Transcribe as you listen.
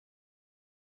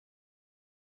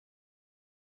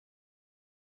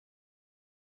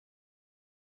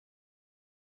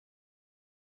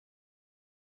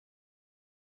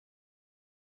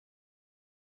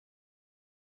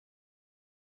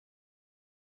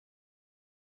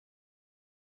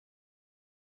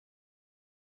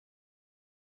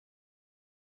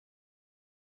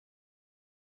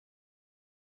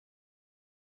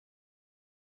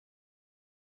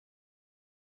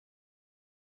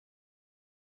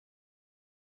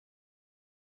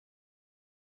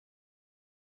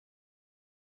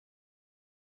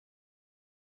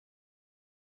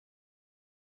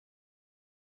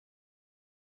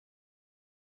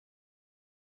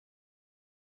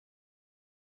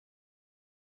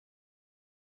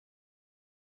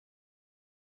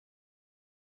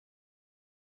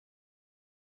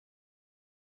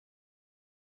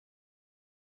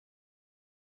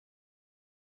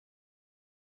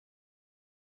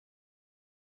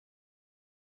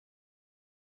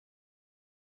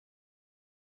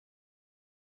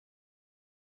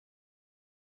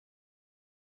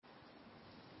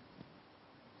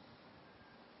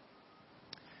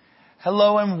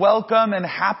Hello and welcome and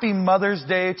happy Mother's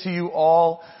Day to you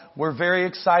all. We're very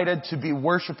excited to be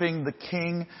worshiping the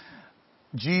King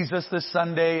Jesus this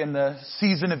Sunday in the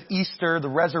season of Easter, the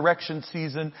resurrection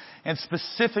season. And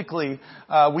specifically,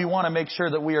 we want to make sure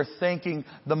that we are thanking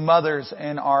the mothers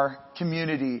in our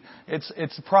community.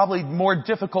 It's probably more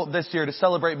difficult this year to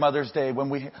celebrate Mother's Day when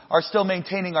we are still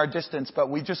maintaining our distance, but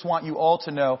we just want you all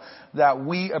to know that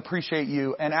we appreciate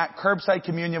you. And at Curbside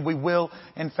Communion, we will,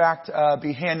 in fact,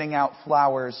 be handing out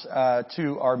flowers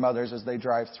to our mothers as they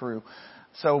drive through.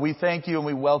 So we thank you and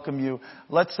we welcome you.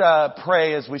 Let's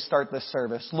pray as we start this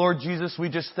service. Lord Jesus, we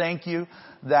just thank you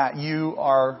that you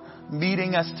are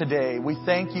meeting us today. We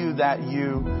thank you that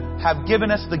you have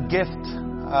given us the gift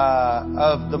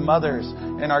of the mothers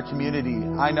in our community.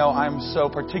 I know I'm so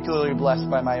particularly blessed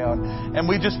by my own. And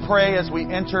we just pray as we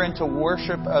enter into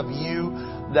worship of you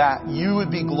that you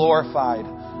would be glorified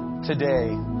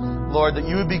today. Lord, that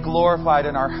you would be glorified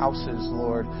in our houses,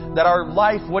 Lord. That our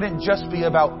life wouldn't just be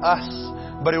about us,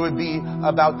 but it would be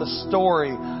about the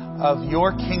story of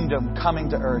your kingdom coming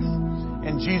to earth.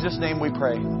 In Jesus' name we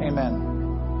pray. Amen.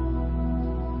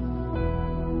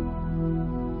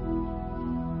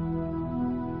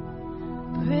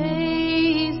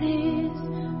 Praises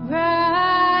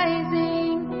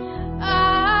rising,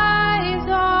 eyes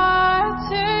are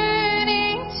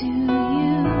turning to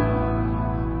you.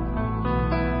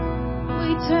 We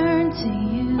turn to you.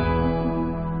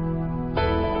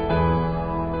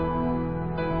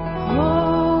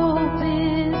 Hope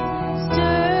is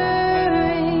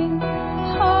stirring,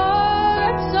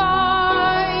 hearts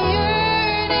are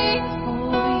yearning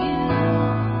for you.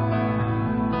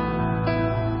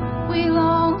 We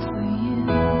long for you,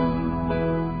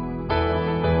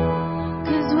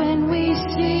 'cause when we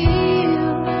see you,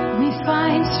 we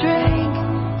find strength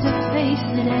to face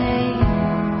the day.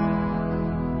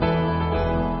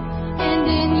 And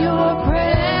in your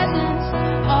presence,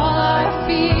 all our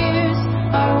fears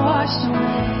are washed away.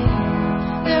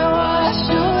 They're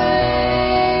washed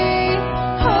away.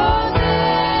 Hosanna,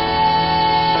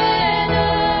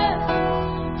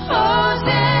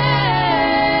 Hosanna.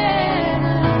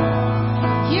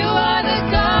 You are the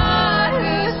God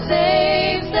who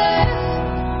saves us,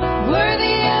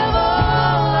 worthy of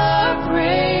all our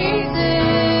praises.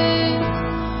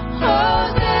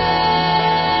 Hosanna,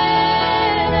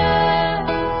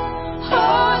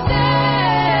 Hosanna.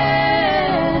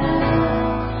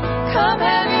 Come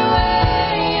have your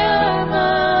way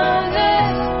among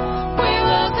us. We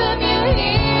welcome you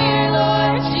here,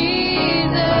 Lord Jesus.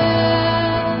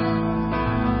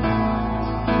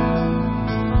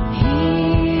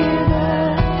 Hear the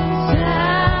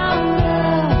sound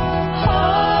of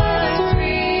hearts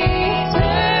returning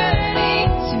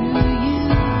to you.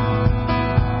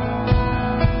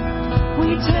 We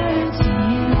turn to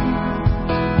you.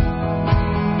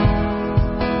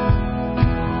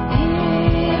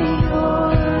 In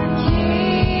your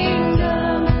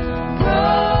kingdom,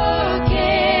 broken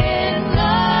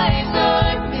lives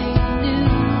are made new.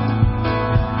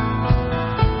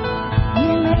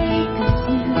 You make us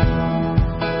new.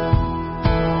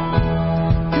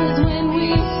 'Cause when we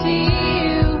see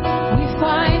you, we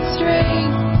find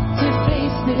strength to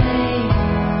face the day.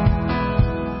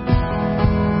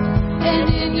 And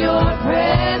in your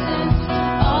presence,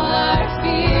 all our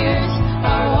fears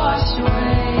are washed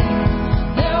away.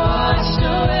 They're washed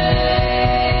away.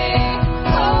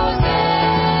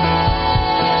 Hosanna,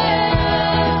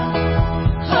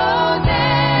 Hosanna.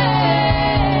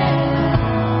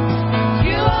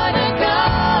 You are the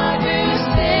God who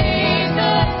saves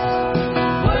us,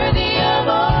 worthy of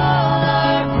all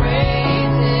our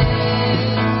praises.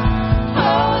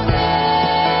 Hosanna,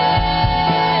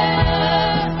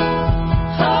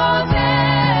 Hosanna.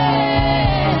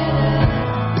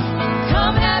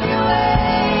 Come have your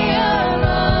way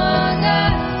among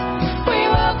us. We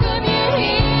welcome you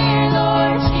here,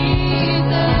 Lord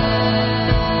Jesus.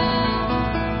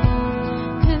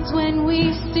 'Cause when we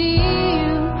see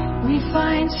you, we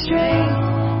find strength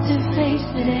to face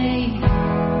the day.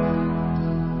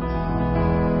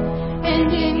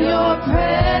 And in your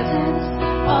presence,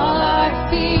 all our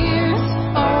fears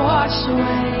are washed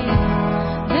away.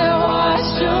 They're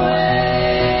washed away.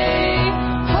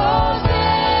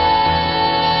 Hosanna,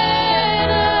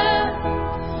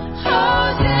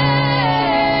 Hosanna.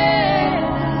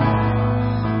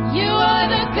 You are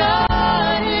the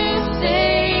God who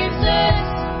saves us,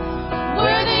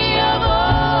 worthy of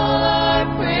all our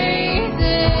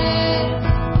praises.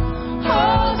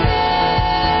 Hosanna,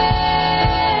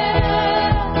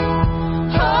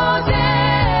 Hosanna.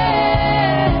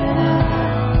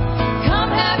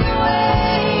 Come have your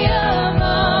way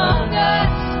among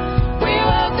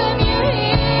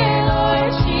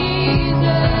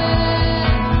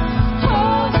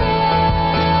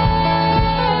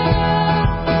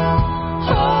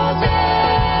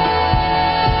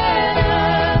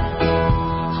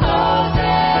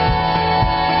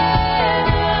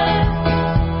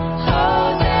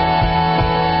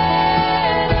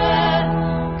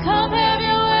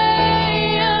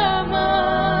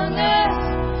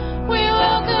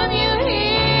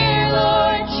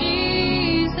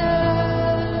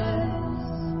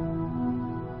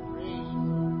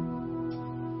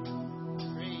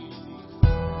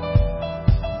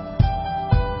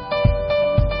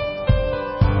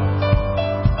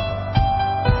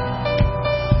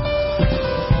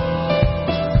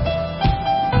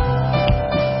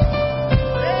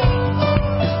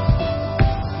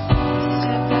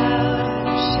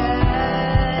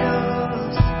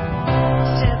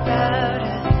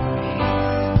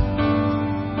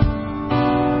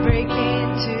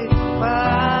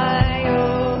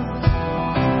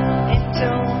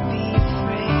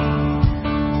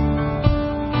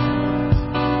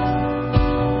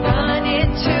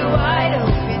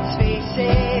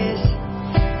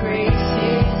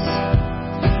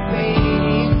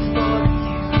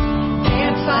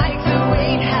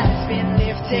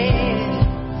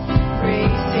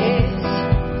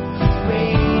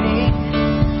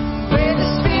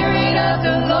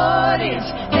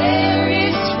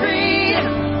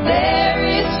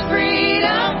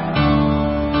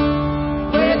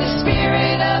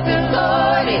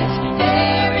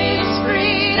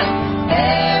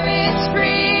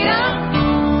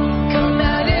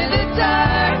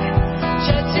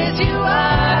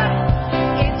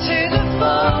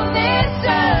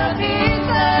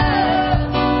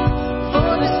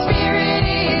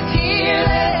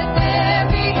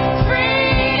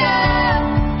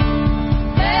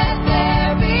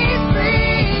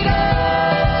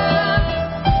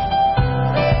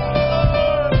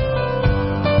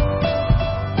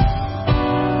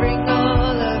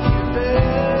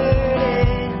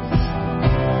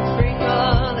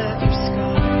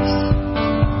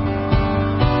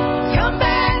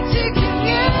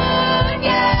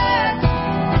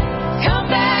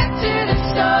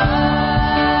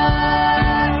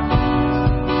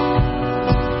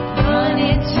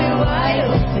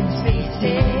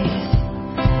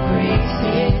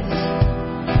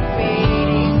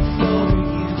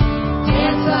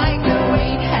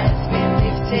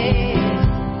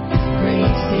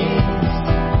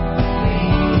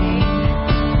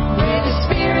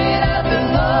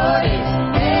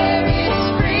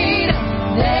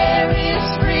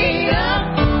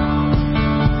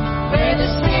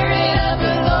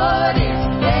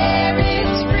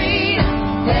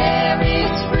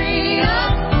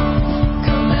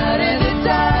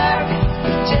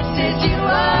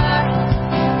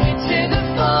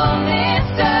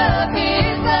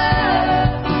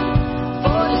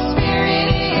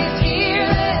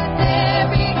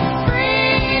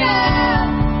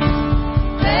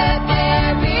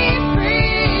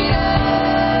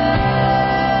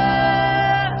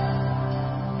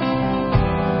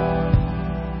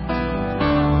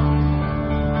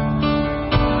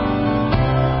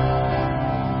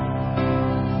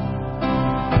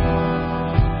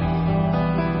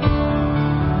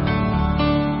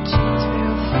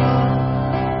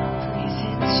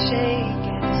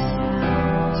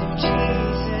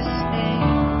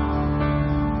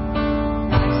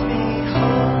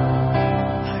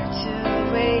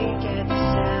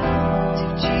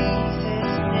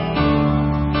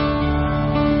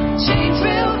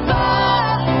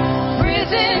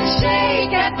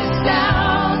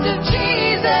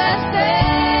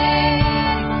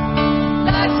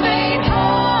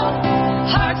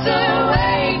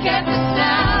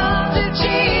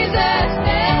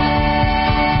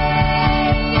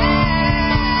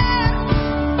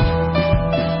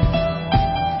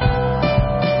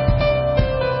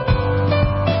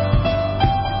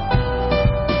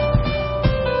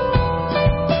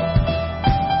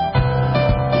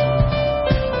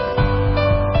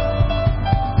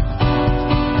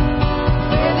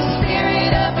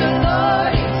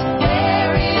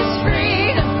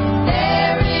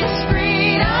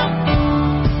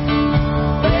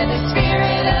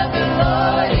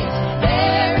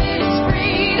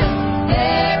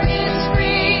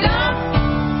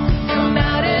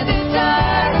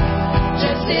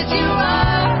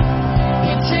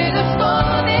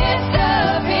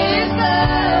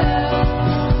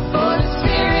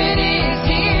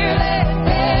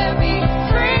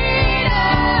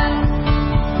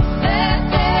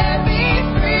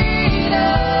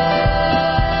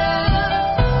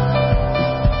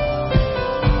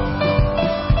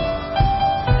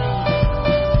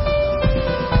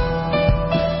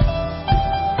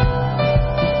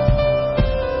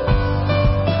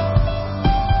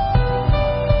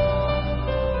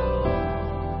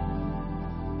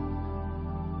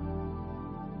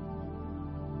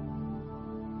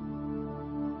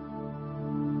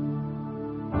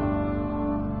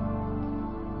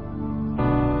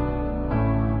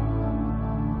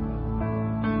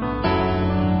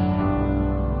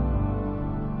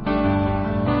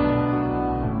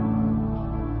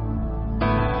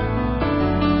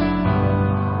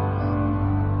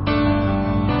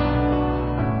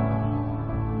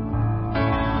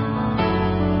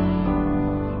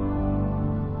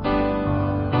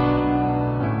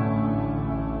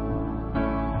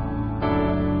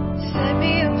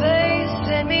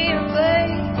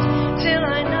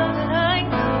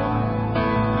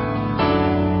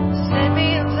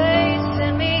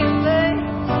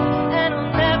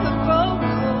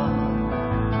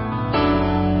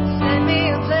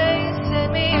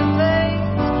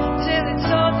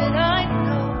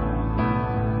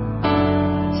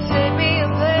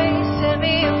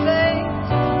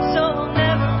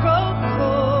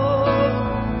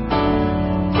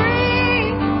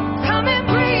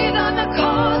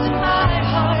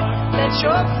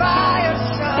your fire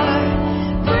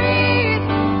start. Breathe,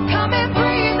 come and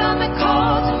breathe on the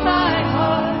coals of my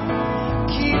heart.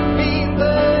 Keep me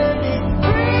burning.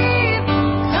 Breathe,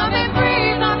 come and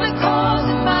breathe on the coals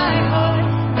of my heart.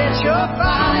 Let your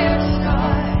fire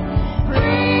start.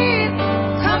 Breathe,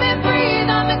 come and breathe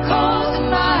on the coals of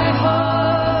my heart.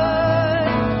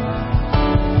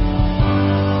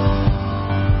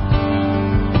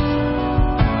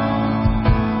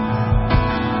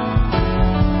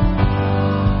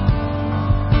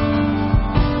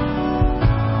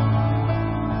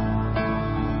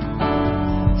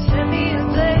 Send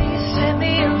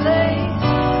me a place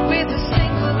with a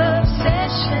single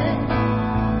obsession.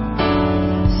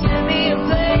 Send me a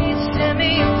place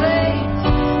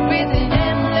with an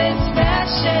endless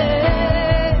passion.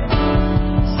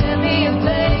 Send me a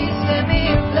place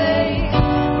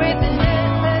with an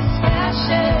endless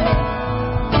passion.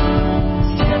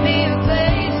 Send me a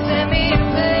place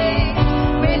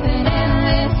with an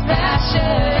endless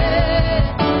passion.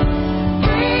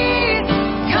 Breathe,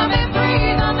 come and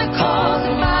breathe on the coals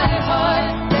of my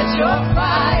heart. Let your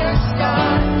fire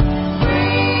start.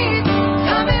 Breathe,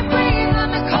 come and breathe on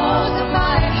the coals of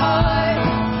my heart.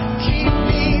 Keep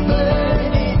me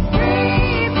burning.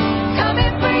 Breathe, come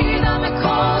and breathe on the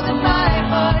coals of my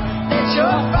heart. Let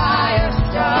your fire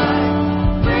start.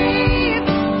 Breathe,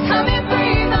 come and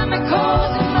breathe on the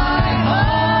coals of my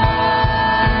heart.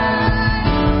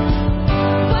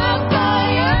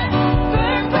 Wildfire,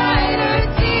 burn brighter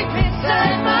deep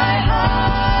inside my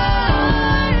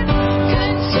heart.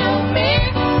 Consume me,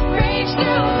 rage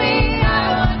through me, I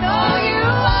want all you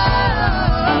are.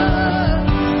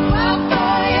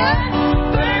 Wildfire,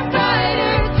 burn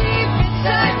brighter deep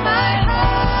inside my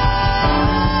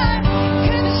heart.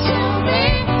 Consume me,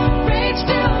 rage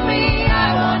through me, I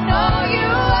want all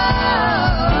you are.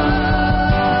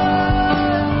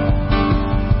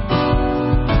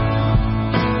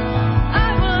 I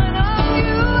want all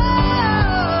you are.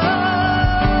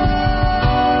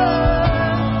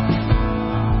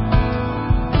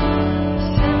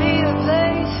 Send me a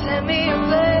place.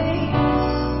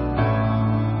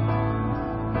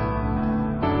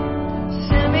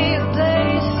 Send me a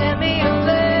place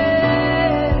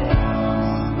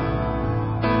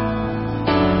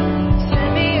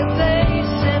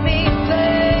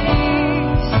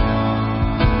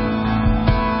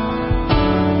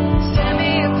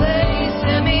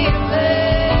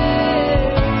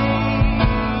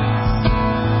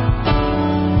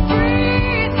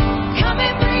Breathe, come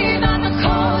and breathe on the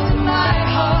coals of my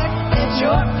heart. Let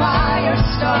your fire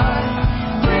start.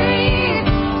 Breathe,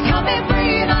 come and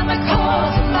breathe on the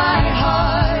coals of my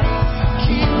heart.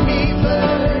 Keep me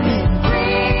burning.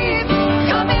 Breathe,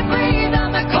 come and breathe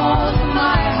on the coals of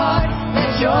my heart.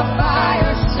 Let your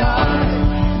fire start.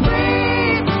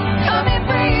 Breathe, come and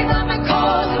breathe on the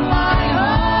coals of my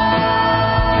heart.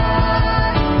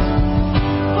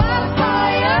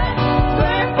 Wildfire,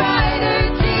 burn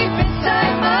brighter deep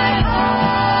inside my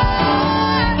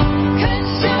heart.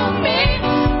 Consume me,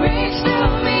 reach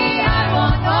through me, I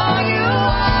want all you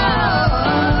are.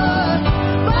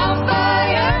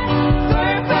 Wildfire,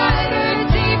 burn brighter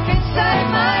deep inside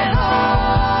my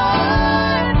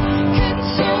heart.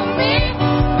 Consume me,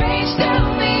 reach through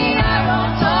me, I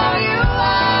want all you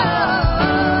are.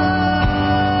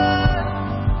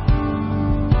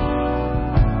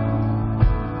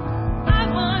 I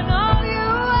want all you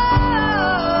are.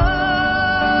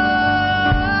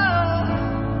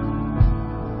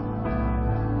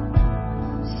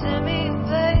 Send me a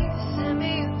place.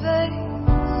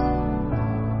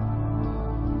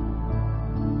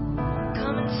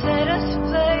 Come and set us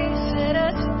ablaze.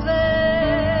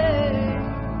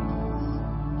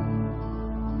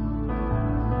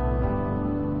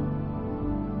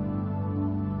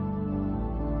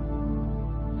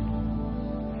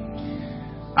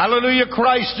 Hallelujah,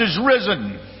 Christ is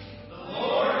risen.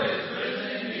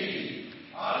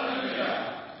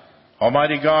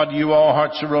 Almighty God, you all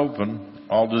hearts are open,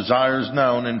 all desires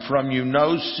known, and from you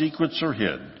no secrets are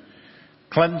hid.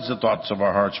 Cleanse the thoughts of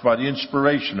our hearts by the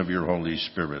inspiration of your Holy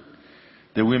Spirit,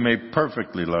 that we may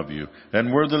perfectly love you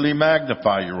and worthily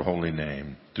magnify your holy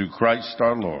name, through Christ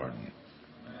our Lord.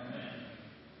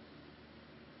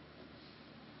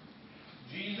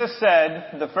 Jesus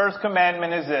said, the first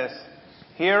commandment is this: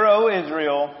 Hear, O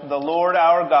Israel, the Lord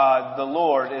our God, the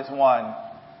Lord is one.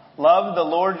 Love the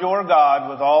Lord your God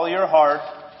with all your heart,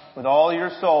 with all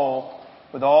your soul,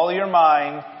 with all your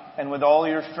mind, and with all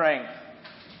your strength.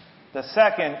 The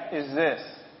second is this: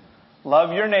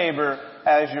 love your neighbor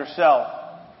as yourself.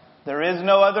 There is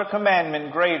no other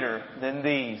commandment greater than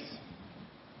these.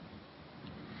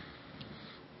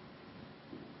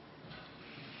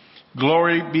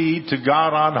 Glory be to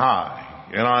God on high,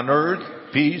 and on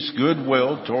earth peace,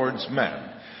 goodwill towards men.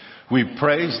 We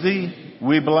praise thee,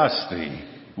 we bless thee,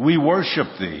 we worship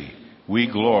thee,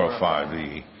 we glorify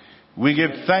thee. We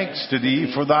give thanks to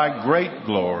thee for thy great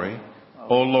glory,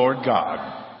 O Lord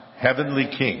God, heavenly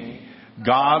King,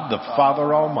 God the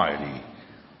Father Almighty,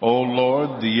 O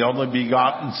Lord, the only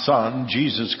begotten Son,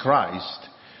 Jesus Christ,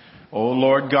 O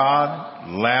Lord God,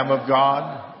 Lamb of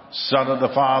God, Son of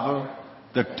the Father,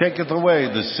 that taketh away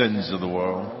the sins of the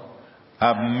world,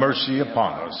 have mercy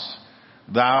upon us.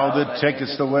 Thou that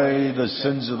takest away the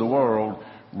sins of the world,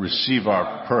 receive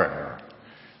our prayer.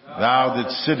 Thou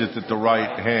that sittest at the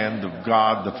right hand of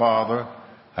God the Father,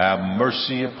 have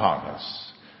mercy upon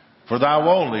us. For thou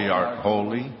only art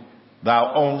holy,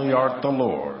 thou only art the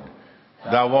Lord.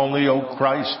 Thou only, O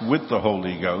Christ, with the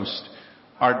Holy Ghost,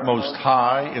 art most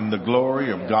high in the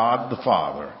glory of God the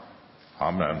Father.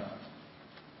 Amen.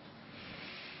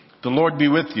 The Lord be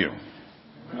with you.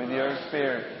 With your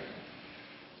spirit.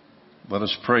 Let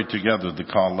us pray together the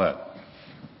collect.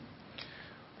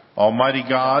 Almighty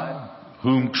God,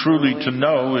 whom truly to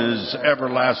know is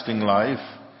everlasting life,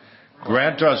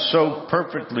 grant us so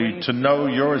perfectly to know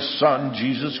your Son,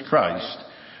 Jesus Christ,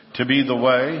 to be the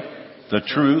way, the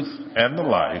truth, and the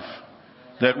life,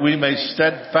 that we may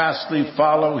steadfastly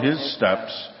follow his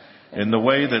steps in the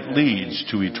way that leads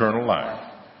to eternal life.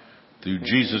 Through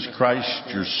Jesus Christ,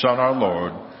 your Son, our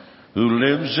Lord, who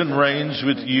lives and reigns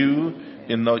with you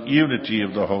in the unity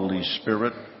of the Holy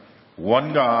Spirit,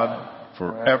 one God,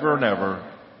 forever and ever.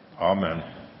 Amen.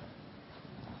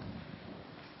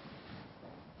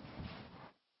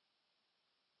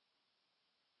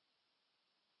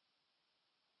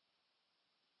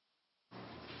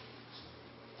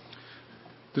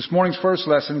 This morning's first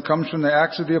lesson comes from the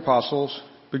Acts of the Apostles,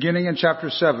 beginning in chapter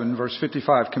 7, verse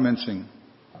 55, commencing.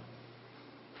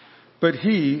 But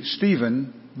he,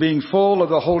 Stephen, being full of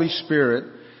the Holy Spirit,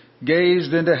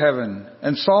 gazed into heaven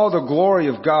and saw the glory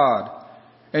of God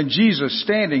and Jesus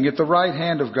standing at the right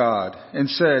hand of God, and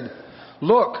said,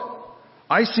 Look,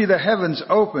 I see the heavens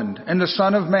opened and the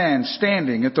Son of Man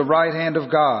standing at the right hand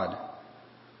of God.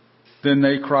 Then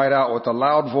they cried out with a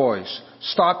loud voice,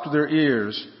 stopped their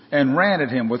ears, and ran at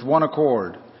him with one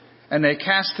accord. And they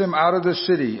cast him out of the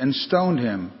city and stoned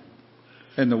him.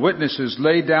 And the witnesses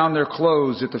laid down their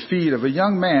clothes at the feet of a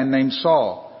young man named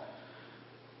Saul.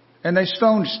 And they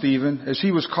stoned Stephen as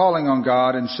he was calling on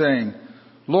God and saying,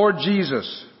 Lord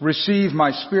Jesus, receive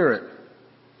my spirit.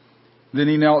 Then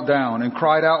he knelt down and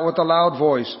cried out with a loud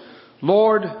voice,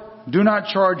 Lord, do not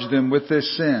charge them with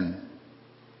this sin.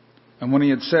 And when he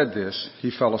had said this,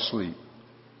 he fell asleep.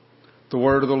 The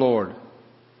word of the Lord.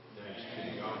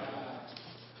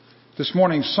 This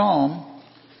morning's psalm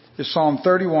is Psalm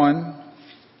 31.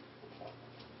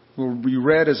 Will be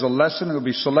read as a lesson. It will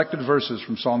be selected verses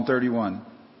from Psalm 31.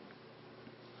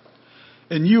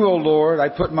 In you, O Lord, I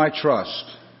put my trust.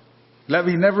 Let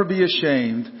me never be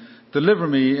ashamed. Deliver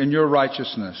me in your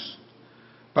righteousness.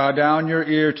 Bow down your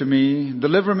ear to me.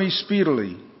 Deliver me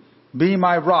speedily. Be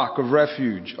my rock of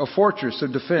refuge, a fortress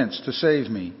of defense to save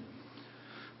me.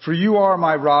 For you are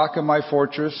my rock and my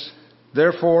fortress.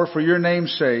 Therefore, for your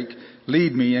name's sake,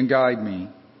 lead me and guide me.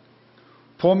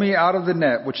 Pull me out of the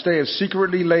net which they have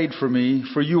secretly laid for me,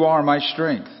 for you are my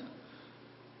strength.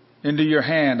 Into your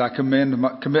hand I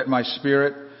commit my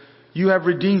spirit. You have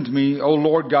redeemed me, O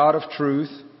Lord God of truth.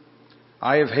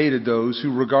 I have hated those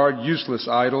who regard useless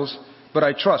idols, but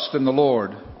I trust in the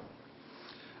Lord.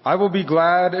 I will be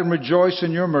glad and rejoice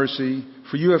in your mercy,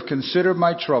 for you have considered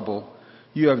my trouble.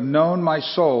 You have known my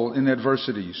soul in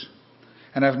adversities,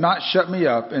 and have not shut me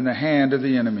up in the hand of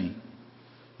the enemy.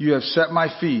 You have set my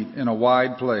feet in a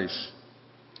wide place.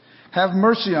 Have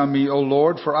mercy on me, O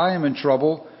Lord, for I am in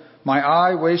trouble. My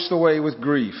eye wastes away with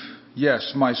grief,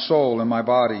 yes, my soul and my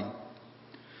body.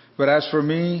 But as for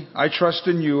me, I trust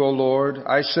in you, O Lord.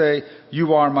 I say,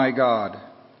 you are my God.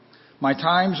 My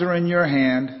times are in your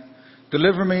hand.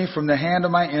 Deliver me from the hand of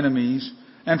my enemies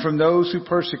and from those who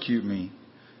persecute me.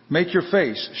 Make your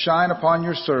face shine upon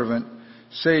your servant.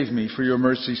 Save me for your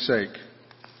mercy's sake.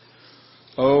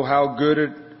 Oh, how good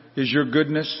is your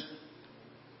goodness.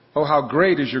 Oh, how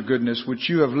great is your goodness, which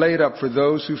you have laid up for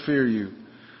those who fear you,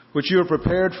 which you have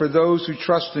prepared for those who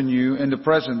trust in you in the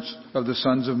presence of the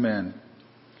sons of men.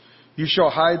 You shall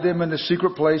hide them in the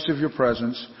secret place of your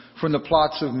presence from the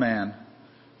plots of man.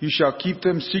 You shall keep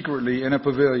them secretly in a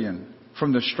pavilion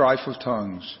from the strife of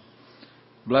tongues.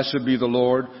 Blessed be the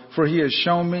Lord, for he has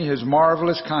shown me his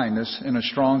marvelous kindness in a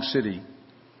strong city.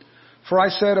 For I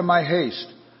said in my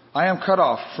haste, I am cut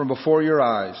off from before your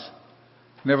eyes.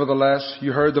 Nevertheless,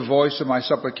 you heard the voice of my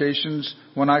supplications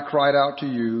when I cried out to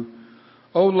you.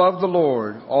 O love the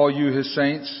Lord, all you his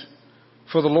saints,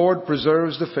 for the Lord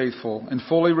preserves the faithful and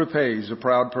fully repays a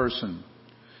proud person.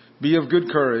 Be of good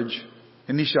courage,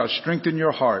 and he shall strengthen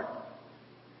your heart,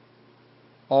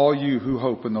 all you who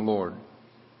hope in the Lord.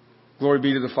 Glory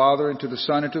be to the Father, and to the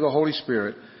Son, and to the Holy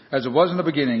Spirit, as it was in the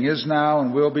beginning, is now,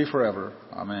 and will be forever.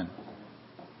 Amen.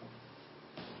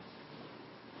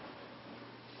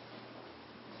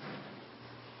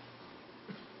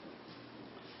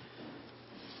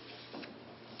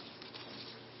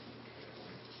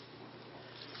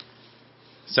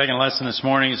 Second lesson this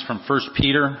morning is from 1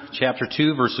 Peter chapter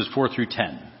 2, verses 4 through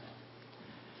 10.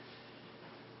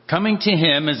 Coming to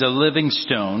him as a living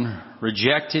stone,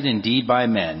 rejected indeed by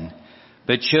men,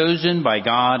 but chosen by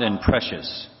God and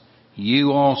precious,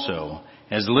 you also,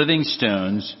 as living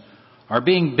stones, are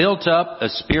being built up a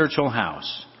spiritual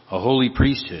house, a holy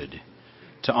priesthood,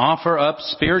 to offer up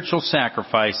spiritual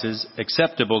sacrifices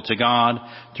acceptable to God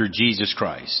through Jesus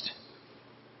Christ.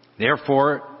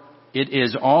 Therefore, it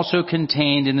is also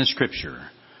contained in the Scripture,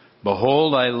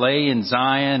 Behold, I lay in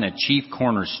Zion a chief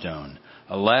cornerstone,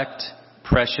 elect,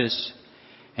 precious,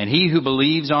 and he who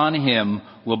believes on him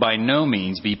will by no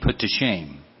means be put to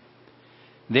shame.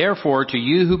 Therefore, to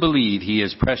you who believe, he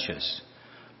is precious.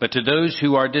 But to those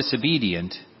who are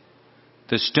disobedient,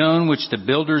 the stone which the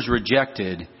builders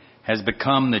rejected has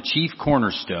become the chief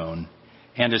cornerstone,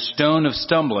 and a stone of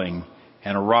stumbling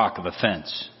and a rock of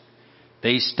offense.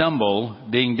 They stumble,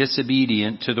 being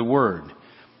disobedient to the word,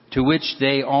 to which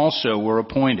they also were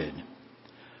appointed.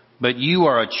 But you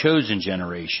are a chosen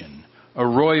generation, a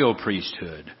royal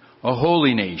priesthood, a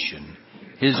holy nation,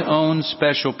 his own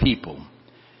special people,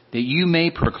 that you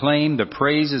may proclaim the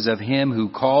praises of him who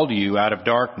called you out of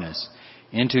darkness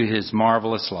into his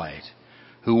marvelous light,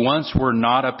 who once were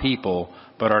not a people,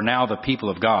 but are now the people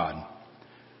of God,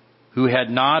 who had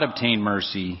not obtained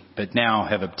mercy, but now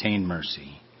have obtained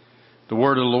mercy. The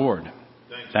word of the Lord.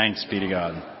 Thanks be to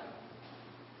God.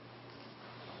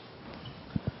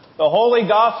 The Holy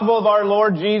Gospel of our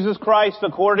Lord Jesus Christ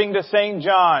according to St.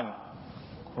 John.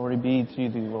 Glory be to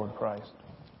thee, Lord Christ.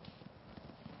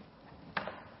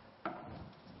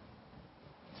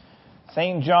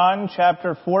 St. John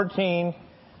chapter 14,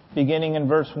 beginning in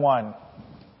verse 1.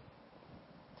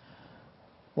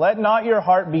 Let not your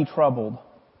heart be troubled.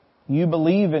 You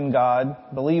believe in God,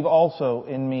 believe also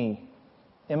in me.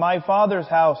 In my Father's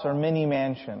house are many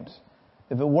mansions.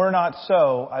 If it were not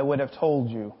so, I would have told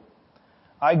you.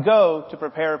 I go to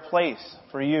prepare a place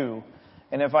for you,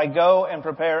 and if I go and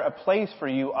prepare a place for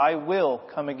you, I will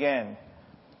come again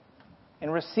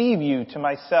and receive you to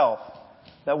myself,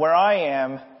 that where I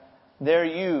am, there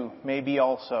you may be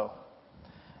also.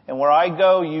 And where I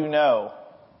go, you know,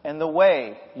 and the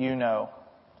way you know.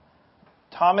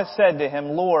 Thomas said to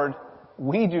him, Lord,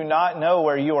 we do not know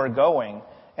where you are going,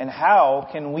 and how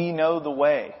can we know the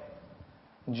way?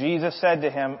 Jesus said to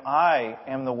him, I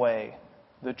am the way,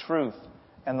 the truth,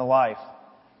 and the life.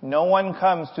 No one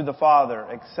comes to the Father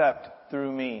except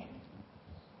through me.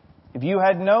 If you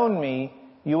had known me,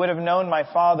 you would have known my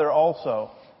Father also.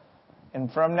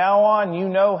 And from now on you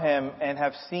know him and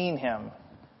have seen him.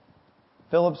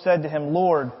 Philip said to him,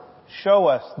 Lord, show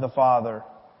us the Father,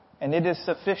 and it is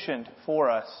sufficient for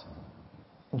us.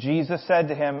 Jesus said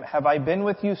to him, Have I been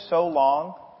with you so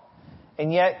long,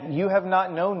 and yet you have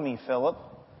not known me, Philip?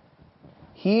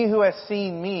 He who has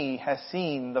seen me has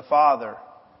seen the Father.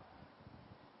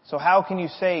 So how can you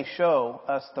say, show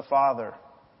us the Father?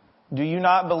 Do you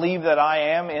not believe that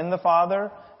I am in the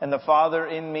Father, and the Father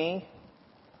in me?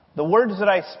 The words that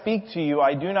I speak to you,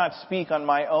 I do not speak on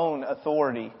my own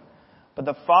authority, but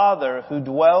the Father who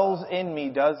dwells in me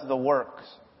does the works.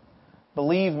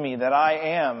 Believe me that I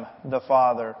am the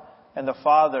Father, and the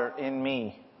Father in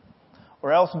me.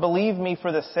 Or else believe me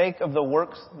for the sake of the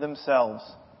works themselves.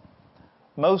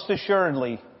 Most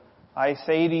assuredly, I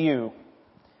say to you,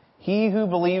 he who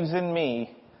believes in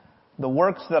me, the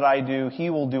works that I do, he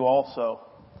will do also.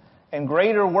 And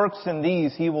greater works than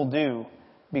these he will do,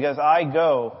 because I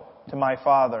go to my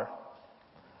Father.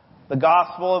 The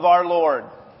Gospel of our Lord.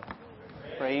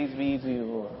 Praise be to you,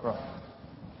 Lord Christ.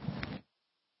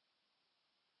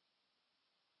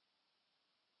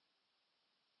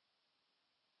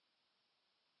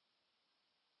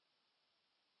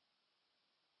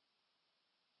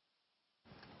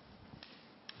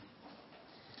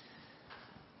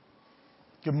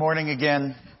 Good morning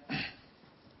again.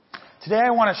 Today I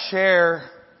want to share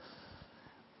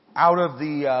out of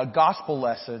the gospel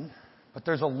lesson, but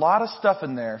there's a lot of stuff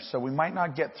in there, so we might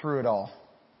not get through it all.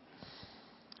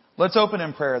 Let's open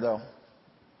in prayer, though.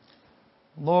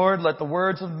 Lord, let the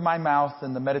words of my mouth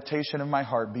and the meditation of my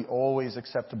heart be always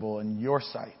acceptable in your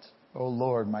sight. O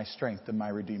Lord, my strength and my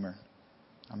Redeemer.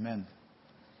 Amen.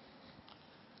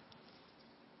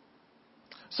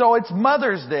 So it's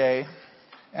Mother's Day,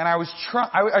 and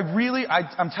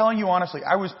I'm telling you honestly,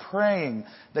 I was praying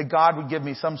that God would give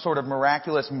me some sort of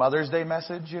miraculous Mother's Day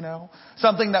message, you know?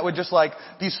 Something that would just like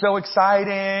be so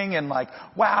exciting and like,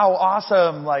 wow,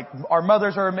 awesome, like our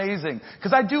mothers are amazing.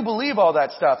 Because I do believe all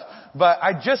that stuff, but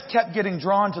I just kept getting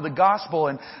drawn to the gospel,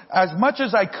 and as much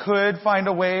as I could find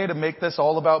a way to make this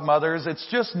all about mothers, it's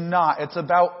just not. It's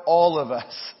about all of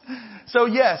us. So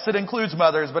yes, it includes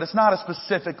mothers, but it's not a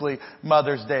specifically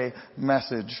Mother's Day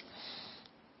message.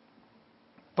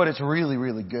 But it's really,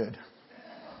 really good.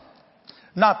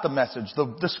 Not the message,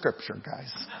 the scripture,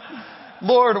 guys.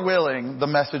 Lord willing, the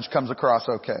message comes across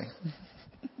okay.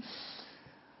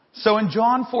 So in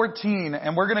John 14,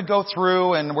 and we're going to go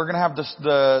through and we're going to have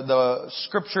the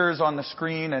scriptures on the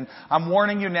screen. And I'm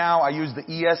warning you now, I use the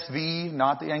ESV,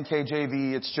 not the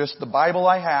NKJV. It's just the Bible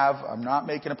I have. I'm not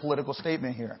making a political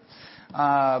statement here.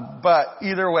 But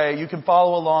either way, you can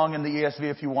follow along in the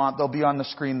ESV if you want. They'll be on the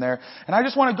screen there. And I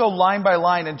just want to go line by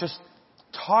line and just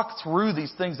talk through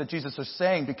these things that Jesus is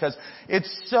saying, because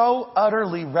it's so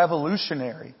utterly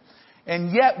revolutionary.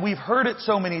 And yet we've heard it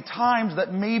so many times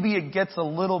that maybe it gets a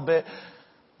little bit,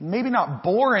 maybe not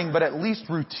boring, but at least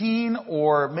routine,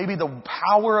 or maybe the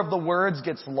power of the words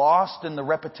gets lost in the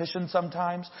repetition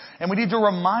sometimes. And we need to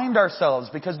remind ourselves,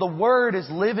 because the Word is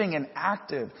living and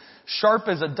active, sharp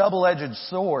as a double-edged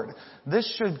sword.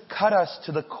 This should cut us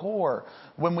to the core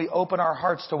when we open our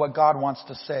hearts to what God wants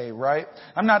to say, right?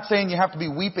 I'm not saying you have to be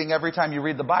weeping every time you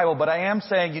read the Bible, but I am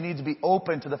saying you need to be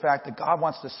open to the fact that God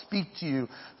wants to speak to you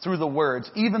through the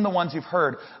words, even the ones you've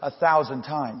heard 1,000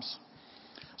 times.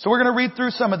 So we're going to read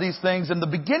through some of these things, and the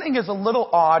beginning is a little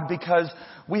odd because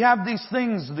we have these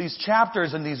things, these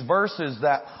chapters and these verses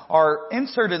that are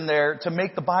inserted in there to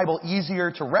make the Bible easier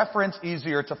to reference,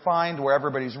 easier to find where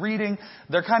everybody's reading.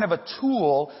 They're kind of a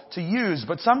tool to use,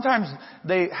 but sometimes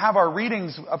they have our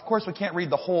readings. Of course, we can't read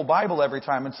the whole Bible every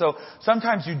time, and so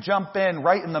sometimes you jump in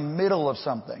right in the middle of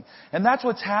something. And that's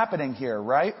what's happening here,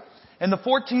 right? In the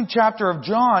 14th chapter of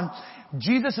John,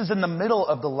 Jesus is in the middle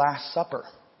of the Last Supper.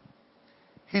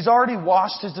 He's already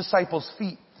washed his disciples'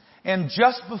 feet. And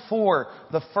just before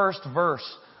the first verse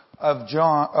of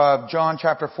John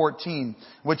chapter 14,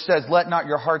 which says, "Let not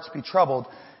your hearts be troubled,"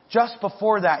 just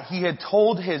before that, he had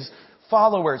told his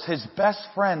followers, his best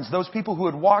friends, those people who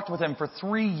had walked with him for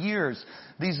 3 years,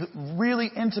 these really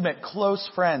intimate, close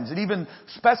friends. It even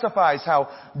specifies how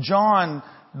John,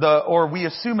 or we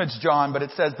assume it's John, but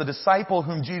it says the disciple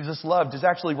whom Jesus loved is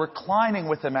actually reclining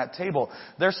with him at table.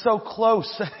 They're so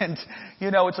close, and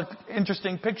it's an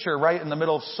interesting picture, right? In the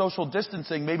middle of social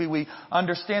distancing, maybe we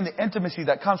understand the intimacy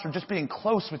that comes from just being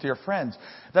close with your friends.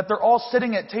 That they're all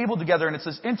sitting at table together, and it's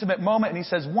this intimate moment, and he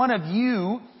says, "One of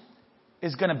you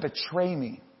is going to betray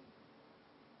me."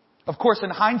 Of course, in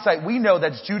hindsight, we know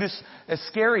that's Judas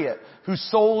Iscariot who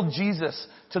sold Jesus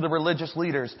to the religious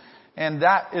leaders. And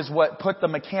that is what put the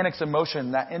mechanics in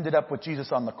motion that ended up with Jesus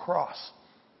on the cross.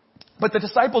 But the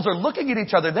disciples are looking at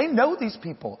each other. They know these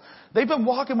people. They've been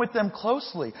walking with them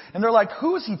closely. And they're like,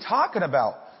 who is he talking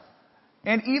about?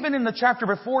 And even in the chapter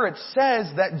before, it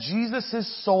says that Jesus'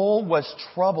 soul was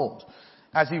troubled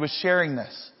as he was sharing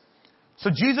this. So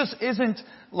Jesus isn't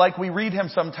like we read him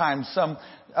sometimes, some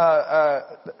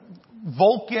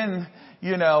Vulcan,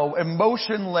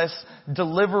 emotionless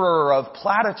deliverer of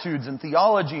platitudes and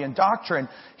theology and doctrine.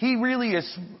 He really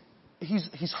is,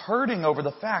 he's hurting over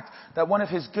the fact that one of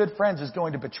his good friends is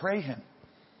going to betray him.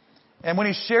 And when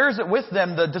he shares it with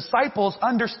them, the disciples,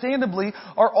 understandably,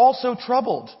 are also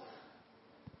troubled.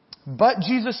 But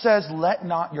Jesus says, "Let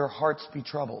not your hearts be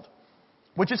troubled."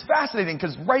 Which is fascinating,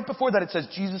 because right before that it says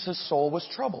Jesus' soul was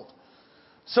troubled.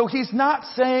 So he's not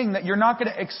saying that you're not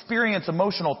going to experience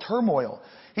emotional turmoil.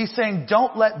 He's saying,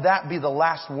 don't let that be the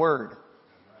last word.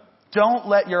 Don't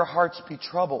let your hearts be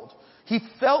troubled. He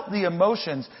felt the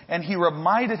emotions, and he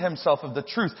reminded himself of the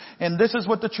truth. And this is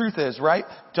what the truth is, right?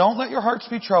 Don't let your hearts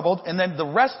be troubled. And then the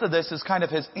rest of this is kind of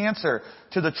his answer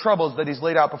to the troubles that he's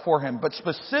laid out before him. But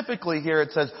specifically here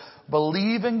it says,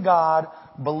 "Believe in God,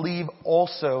 believe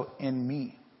also in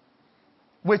me."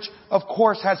 Which, of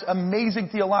course, has amazing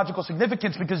theological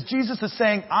significance, because Jesus is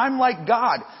saying, I'm like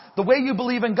God. The way you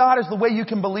believe in God is the way you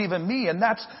can believe in me. And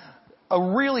that's a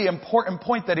really important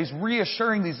point that he's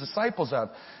reassuring these disciples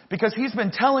of. Because he's been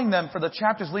telling them for the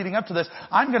chapters leading up to this,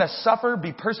 I'm going to suffer,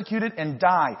 be persecuted, and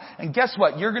die. And guess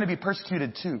what? You're going to be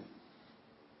persecuted too.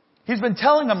 He's been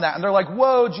telling them that. And they're like,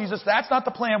 whoa, Jesus, that's not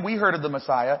the plan we heard of the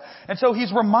Messiah. And so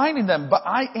he's reminding them, but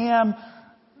I am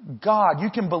God.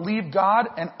 You can believe God,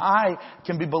 and I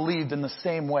can be believed in the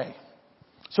same way.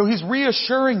 So he's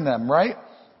reassuring them, right?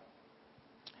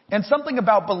 And something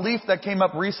about belief that came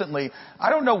up recently. I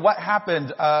don't know what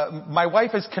happened. My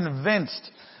wife is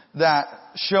convinced that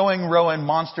showing Rowan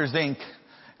Monsters, Inc.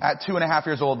 at 2.5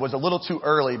 years old was a little too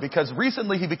early because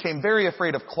recently he became very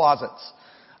afraid of closets.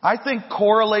 I think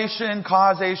correlation,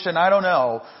 causation, I don't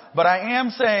know. But I am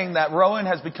saying that Rowan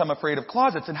has become afraid of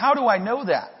closets. And how do I know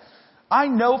that? I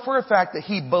know for a fact that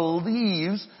he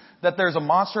believes that there's a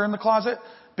monster in the closet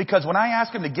because when I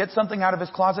ask him to get something out of his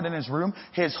closet in his room,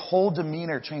 his whole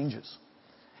demeanor changes.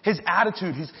 His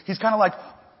attitude, he's kind of like,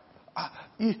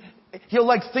 he'll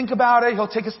like think about it, he'll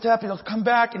take a step, he'll come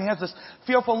back, and he has this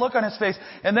fearful look on his face,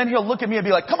 and then he'll look at me and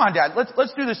be like, come on, Dad,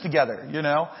 let's do this together, you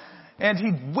know? And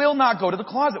he will not go to the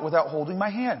closet without holding my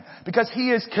hand because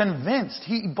he is convinced,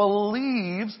 he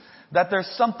believes that there's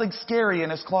something scary in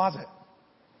his closet.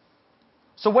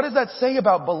 So what does that say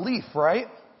about belief, right?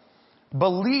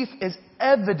 Belief is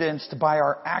evidenced by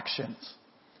our actions.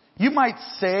 You might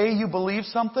say you believe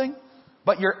something,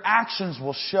 but your actions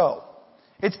will show.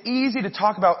 It's easy to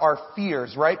talk about our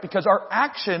fears, right? Because our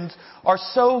actions are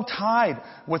so tied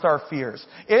with our fears.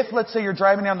 If, let's say, you're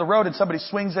driving down the road and somebody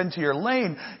swings into your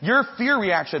lane, your fear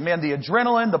reaction, man, the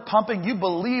adrenaline, the pumping, you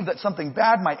believe that something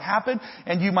bad might happen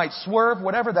and you might swerve,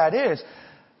 whatever that is.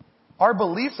 Our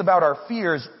beliefs about our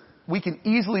fears, we can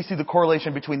easily see the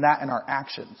correlation between that and our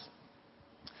actions.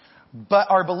 But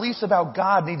our beliefs about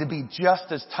God need to be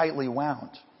just as tightly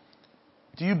wound.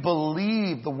 Do you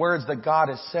believe the words that God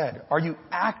has said? Are you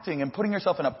acting and putting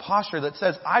yourself in a posture that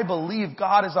says, I believe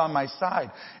God is on my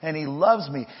side and He loves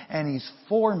me and He's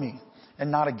for me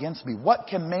and not against me? What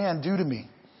can man do to me?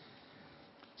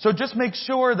 So just make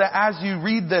sure that as you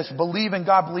read this, believe in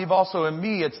God, believe also in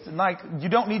me. It's like, you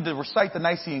don't need to recite the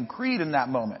Nicene Creed in that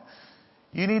moment.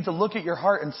 You need to look at your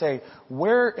heart and say,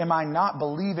 where am I not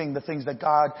believing the things that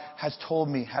God has told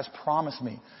me, has promised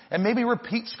me? And maybe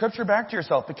repeat scripture back to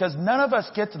yourself because none of us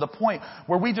get to the point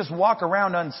where we just walk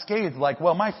around unscathed like,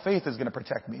 well, my faith is going to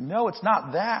protect me. No, it's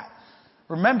not that.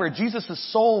 Remember,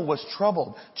 Jesus' soul was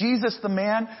troubled. Jesus, the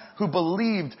man who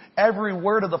believed every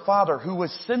word of the Father, who was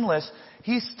sinless,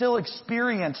 he still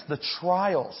experienced the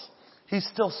trials. He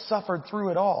still suffered through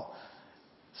it all.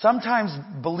 Sometimes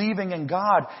believing in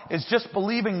God is just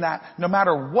believing that no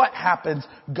matter what happens,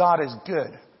 God is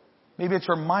good. Maybe it's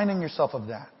reminding yourself of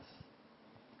that.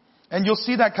 And you'll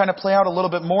see that kind of play out a little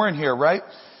bit more in here, right?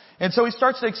 And so he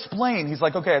starts to explain. He's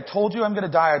like, okay, I told you I'm going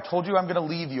to die. I told you I'm going to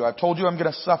leave you. I've told you I'm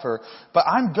going to suffer. But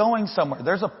I'm going somewhere.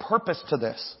 There's a purpose to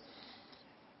this.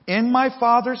 In my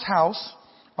Father's house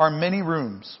are many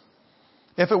rooms.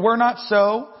 If it were not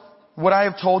so, would I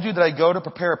have told you that I go to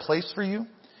prepare a place for you?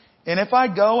 And if I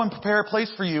go and prepare a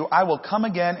place for you, I will come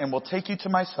again and will take you to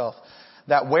myself,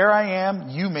 that where I am,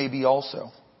 you may be also.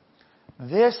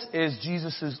 This is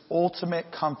Jesus' ultimate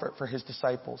comfort for His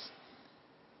disciples.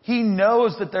 He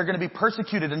knows that they're going to be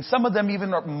persecuted, and some of them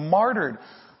even are martyred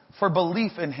for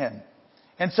belief in Him.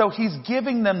 And so He's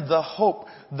giving them the hope,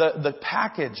 the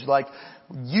package, like,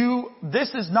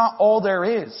 this is not all there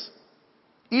is.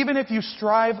 Even if you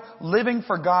strive living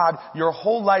for God your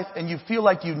whole life and you feel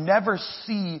like you never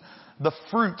see the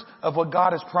fruit of what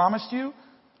God has promised you,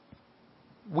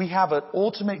 we have an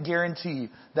ultimate guarantee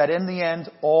that in the end,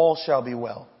 all shall be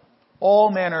well. All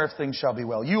manner of things shall be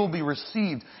well. You will be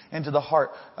received into the heart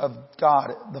of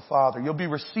God the Father. You'll be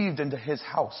received into His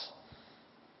house.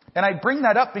 And I bring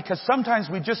that up because sometimes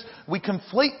we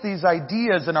conflate these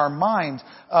ideas in our mind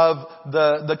of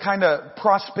the kind of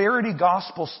prosperity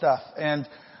gospel stuff. And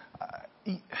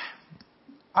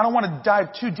I don't want to dive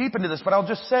too deep into this, but I'll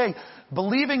just say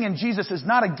believing in Jesus is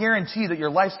not a guarantee that your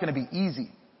life's going to be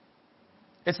easy.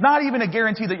 It's not even a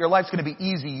guarantee that your life's going to be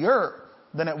easier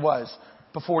than it was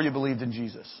before you believed in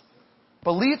Jesus.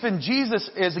 Belief in Jesus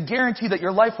is a guarantee that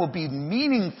your life will be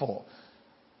meaningful.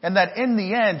 And that in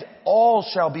the end, all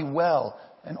shall be well,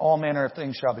 and all manner of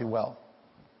things shall be well.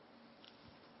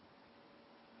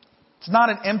 It's not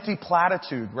an empty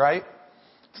platitude, right?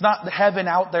 It's not heaven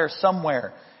out there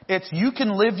somewhere. It's you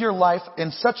can live your life in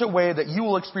such a way that you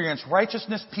will experience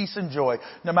righteousness, peace, and joy,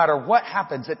 no matter what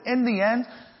happens. And in the end,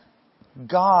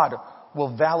 God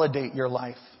will validate your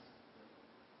life.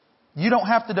 You don't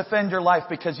have to defend your life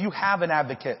because you have an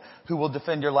advocate who will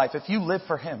defend your life if you live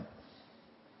for Him.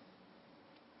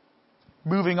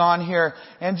 Moving on here,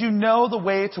 and you know the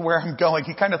way to where I'm going.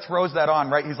 He kind of throws that on,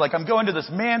 right? He's like, I'm going to this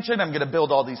mansion. I'm going to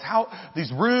build all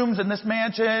these rooms in this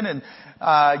mansion, and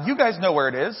you guys know where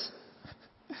it is.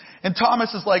 And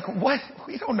Thomas is like, what?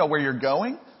 We don't know where you're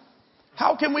going.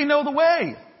 How can we know the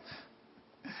way?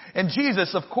 And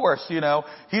Jesus, of course, he's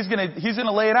going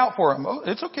to lay it out for him. Oh,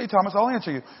 it's okay, Thomas. I'll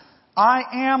answer you. I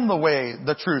am the way,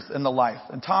 the truth, and the life.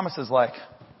 And Thomas is like,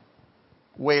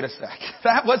 wait a sec.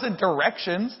 That wasn't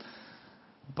directions.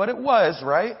 But it was,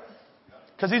 right?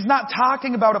 Because he's not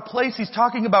talking about a place. He's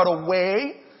talking about a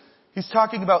way. He's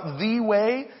talking about the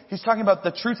way. He's talking about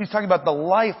the truth. He's talking about the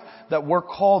life that we're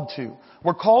called to.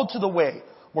 We're called to the way.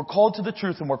 We're called to the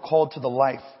truth, and we're called to the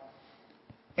life.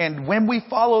 And when we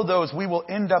follow those, we will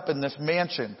end up in this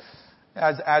mansion.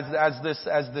 As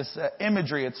this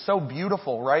imagery, it's so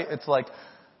beautiful, right? It's like,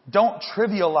 don't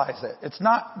trivialize it. It's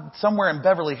not somewhere in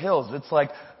Beverly Hills. It's like,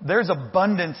 there's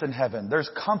abundance in heaven. There's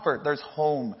comfort. There's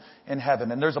home in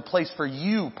heaven. And there's a place for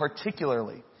you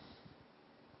particularly.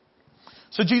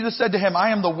 So Jesus said to him,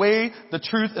 I am the way, the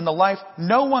truth, and the life.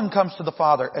 No one comes to the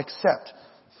Father except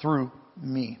through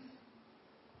me.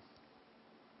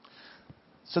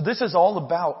 So this is all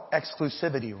about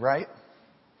exclusivity, right?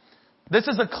 This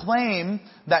is a claim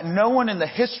that no one in the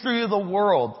history of the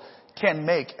world can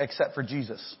make except for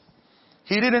Jesus.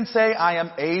 He didn't say, I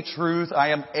am a truth, I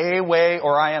am a way,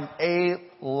 or I am a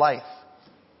life.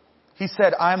 He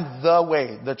said, I'm the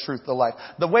way, the truth, the life.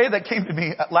 The way that came to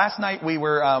me, last night we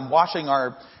were washing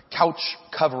our couch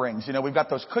coverings. You know, we've got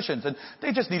those cushions and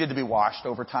they just needed to be washed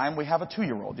over time. We have a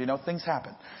 2-year-old, you know, things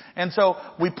happen. And so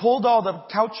we pulled all the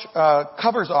couch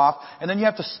covers off, and then you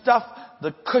have to stuff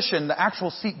the cushion, the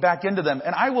actual seat, back into them.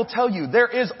 And I will tell you, there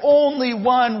is only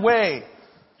one way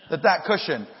that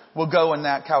cushion will go in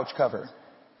that couch cover.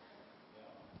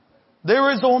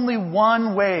 There is only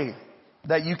one way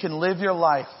that you can live your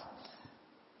life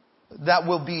that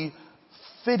will be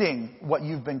fitting what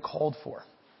you've been called for.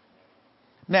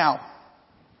 Now,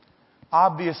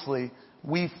 obviously,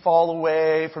 we fall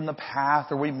away from the path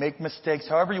or we make mistakes.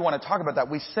 However you want to talk about that,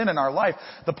 we sin in our life.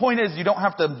 The point is, you don't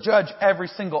have to judge every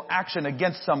single action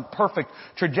against some perfect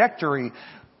trajectory.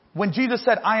 When Jesus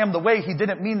said, I am the way, He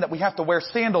didn't mean that we have to wear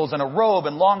sandals and a robe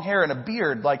and long hair and a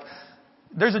beard. Like,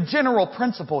 there's a general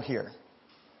principle here.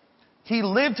 He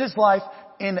lived His life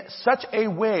in such a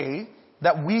way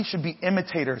that we should be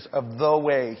imitators of the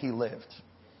way He lived.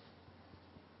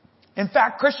 In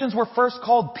fact, Christians were first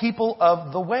called people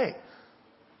of the way.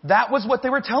 That was what they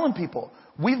were telling people.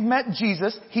 We've met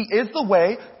Jesus. He is the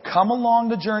way. Come along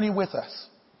the journey with us.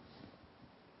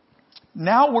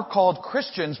 Now we're called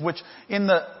Christians, which in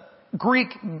the Greek,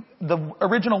 the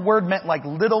original word meant like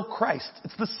little Christ.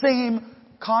 It's the same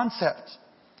concept.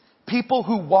 People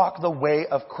who walk the way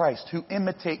of Christ, who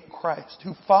imitate Christ,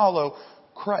 who follow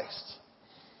Christ.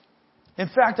 In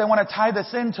fact, I want to tie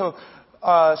this into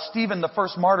Stephen, the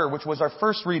first martyr, which was our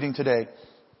first reading today.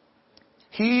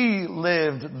 He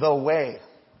lived the way.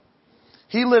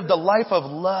 He lived a life of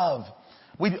love.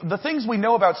 The things we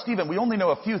know about Stephen, we only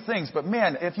know a few things, but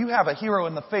man, if you have a hero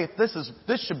in the faith,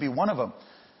 this should be one of them.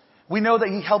 We know that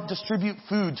he helped distribute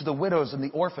food to the widows and the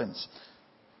orphans.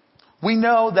 We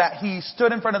know that he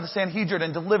stood in front of the Sanhedrin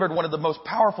and delivered one of the most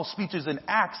powerful speeches in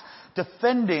Acts,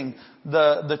 defending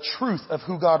the truth of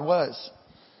who God was.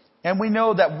 And we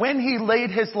know that when he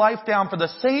laid his life down for the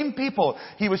same people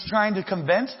he was trying to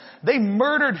convince, they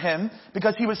murdered him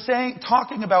because he was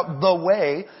talking about the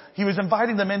way. He was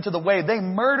inviting them into the way. They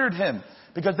murdered him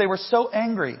because they were so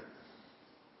angry.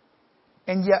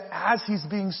 And yet, as he's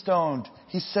being stoned,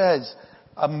 he says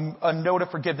a note of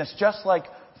forgiveness, just like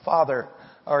Father,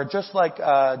 or just like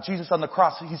Jesus on the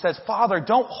cross. He says, Father,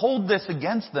 don't hold this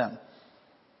against them.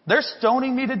 They're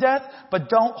stoning me to death, but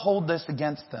don't hold this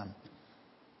against them.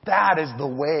 That is the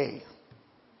way.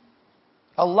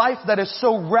 A life that is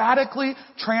so radically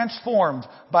transformed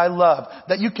by love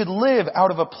that you could live out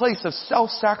of a place of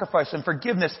self-sacrifice and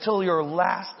forgiveness till your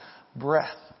last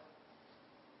breath.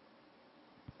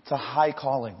 It's a high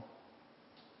calling,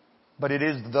 but it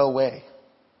is the way.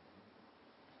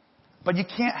 But you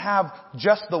can't have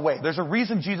just the way. There's a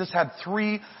reason Jesus had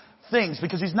 3 things,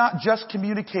 because He's not just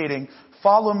communicating,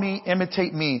 follow me,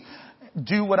 imitate me,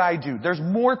 do what I do. There's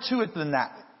more to it than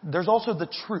that. There's also the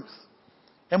truth.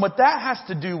 And what that has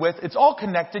to do with, it's all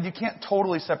connected, you can't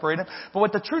totally separate it, but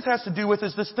what the truth has to do with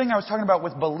is this thing I was talking about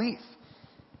with belief.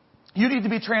 You need to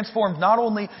be transformed not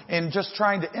only in just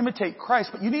trying to imitate Christ,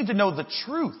 but you need to know the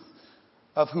truth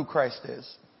of who Christ is.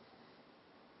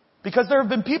 Because there have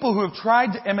been people who have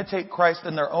tried to imitate Christ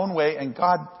in their own way, and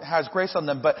God has grace on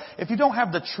them. But if you don't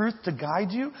have the truth to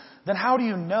guide you, then how do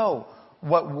you know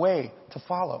what way to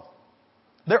follow?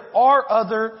 There are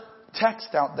other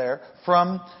texts out there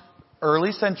from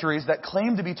early centuries that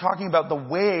claim to be talking about the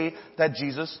way that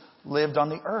Jesus lived on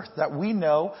the earth, that we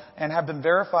know and have been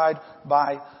verified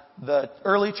by the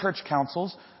early church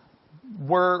councils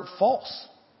were false.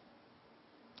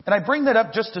 And I bring that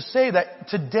up just to say that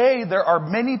today there are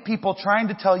many people trying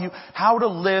to tell you how to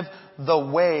live the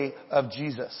way of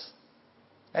Jesus.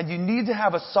 And you need to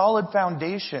have a solid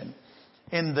foundation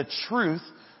in the truth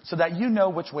so that you know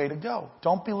which way to go.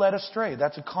 Don't be led astray.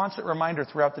 That's a constant reminder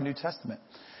throughout the New Testament.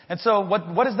 And so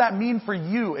what does that mean for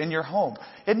you in your home?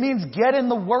 It means get in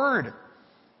the Word.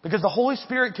 Because the Holy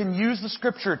Spirit can use the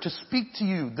Scripture to speak to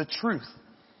you the truth.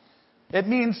 It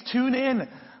means tune in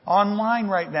online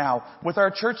right now with our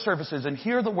church services and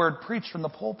hear the Word preached from the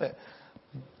pulpit.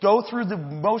 Go through the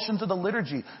motions of the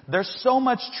liturgy. There's so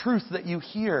much truth that you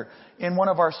hear in one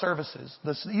of our services.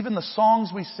 Even the songs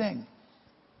we sing.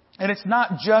 And it's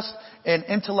not just an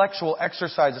intellectual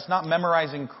exercise. It's not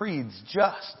memorizing creeds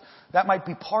just. That might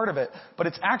be part of it. But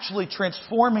it's actually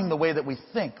transforming the way that we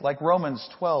think. Like Romans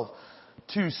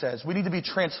 12:2 says. We need to be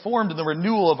transformed in the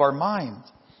renewal of our mind.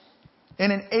 In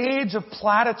an age of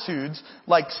platitudes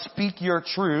like speak your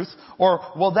truth or,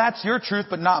 well, that's your truth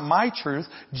but not my truth,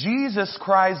 Jesus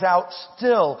cries out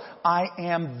still, I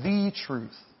am the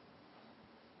truth.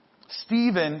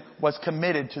 Stephen was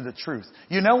committed to the truth.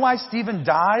 You know why Stephen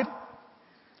died?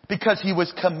 Because he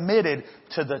was committed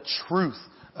to the truth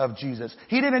of Jesus.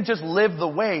 He didn't just live the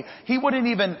way. He wouldn't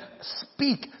even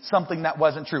speak something that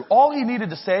wasn't true. All he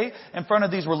needed to say in front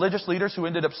of these religious leaders who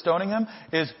ended up stoning him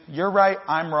is, you're right,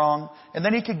 I'm wrong. And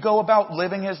then he could go about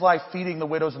living his life feeding the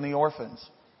widows and the orphans.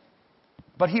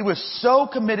 But he was so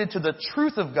committed to the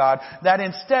truth of God that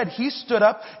instead he stood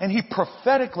up and he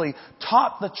prophetically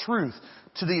taught the truth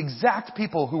to the exact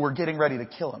people who were getting ready to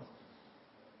kill him.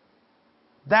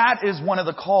 That is one of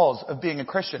the calls of being a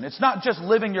Christian. It's not just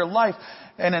living your life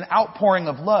in an outpouring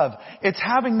of love. It's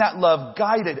having that love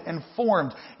guided and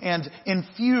formed and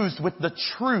infused with the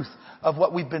truth of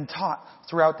what we've been taught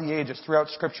throughout the ages, throughout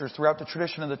scriptures, throughout the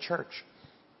tradition of the church.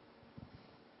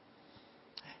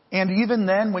 And even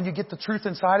then, when you get the truth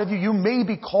inside of you, you may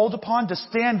be called upon to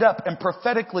stand up and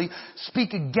prophetically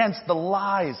speak against the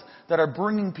lies that are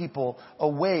bringing people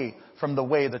away from the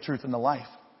way, the truth, and the life.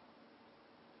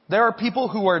 There are people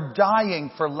who are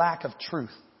dying for lack of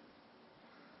truth.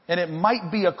 And it might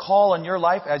be a call in your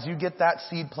life as you get that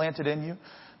seed planted in you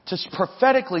to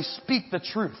prophetically speak the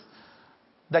truth.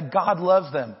 That God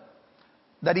loves them.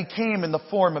 That He came in the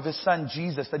form of His Son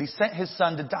Jesus. That He sent His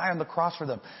Son to die on the cross for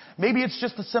them. Maybe it's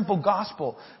just a simple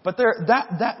gospel. But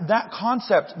that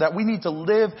concept that we need to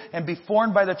live and be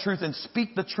formed by the truth and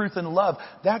speak the truth in love,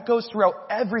 that goes throughout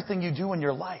everything you do in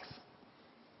your life.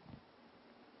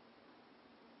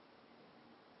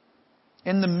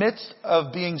 In the midst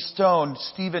of being stoned,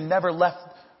 Stephen never left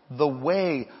the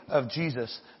way of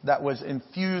Jesus that was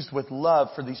infused with love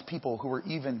for these people who were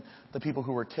even the people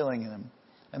who were killing him.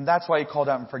 And that's why he called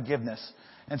out in forgiveness.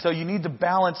 And so you need to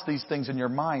balance these things in your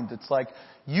mind. It's like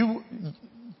you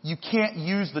can't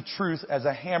use the truth as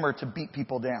a hammer to beat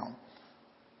people down.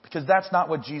 Because that's not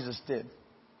what Jesus did.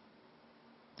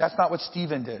 That's not what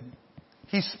Stephen did.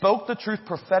 He spoke the truth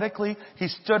prophetically. He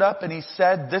stood up and he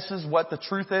said, this is what the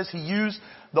truth is. He used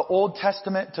the Old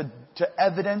Testament to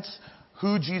evidence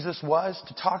who Jesus was,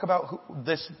 to talk about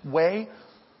this way.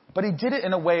 But he did it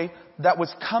in a way that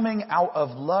was coming out of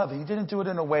love. He didn't do it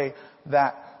in a way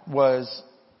that was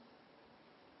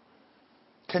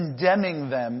condemning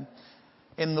them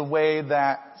in the way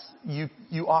that you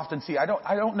often see. I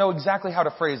don't know exactly how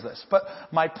to phrase this, but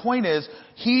my point is,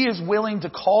 he is willing to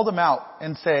call them out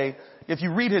and say, if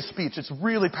you read his speech, it's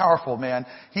really powerful, man.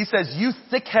 He says, you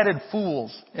thick-headed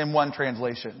fools, in one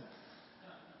translation.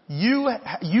 You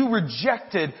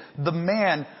rejected the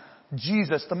man,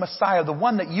 Jesus, the Messiah, the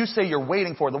one that you say you're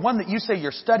waiting for, the one that you say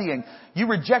you're studying. You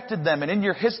rejected them, and in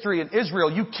your history in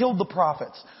Israel, you killed the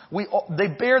prophets. They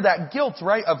bear that guilt,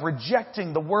 right, of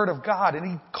rejecting the Word of God, and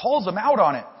he calls them out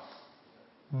on it.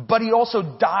 But he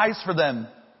also dies for them,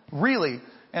 really,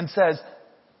 and says,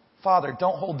 Father,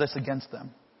 don't hold this against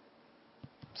them.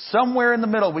 Somewhere in the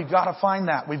middle, we've got to find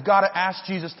that. We've got to ask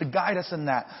Jesus to guide us in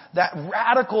that. That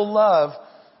radical love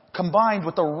combined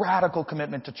with a radical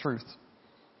commitment to truth.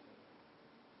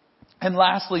 And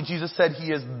lastly, Jesus said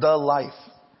He is the life.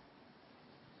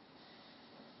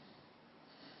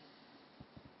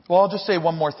 Well, I'll just say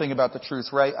one more thing about the truth,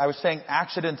 right? I was saying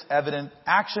actions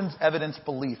evidence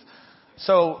belief.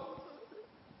 So,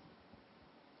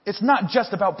 it's not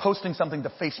just about posting something to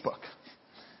Facebook.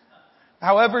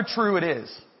 However true it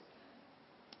is.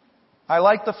 I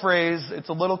like the phrase, it's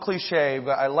a little cliche,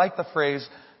 but I like the phrase,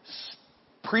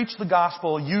 preach the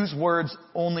gospel, use words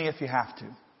only if you have to.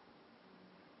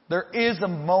 There is a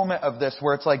moment of this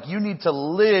where it's like you need to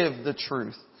live the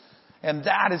truth. And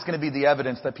that is going to be the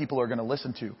evidence that people are going to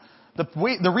listen to.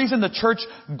 The reason the church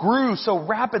grew so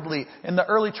rapidly in the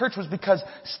early church was because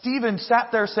Stephen sat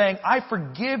there saying, I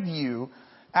forgive you,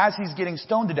 as he's getting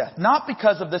stoned to death. Not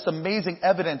because of this amazing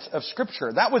evidence of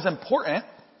Scripture. That was important.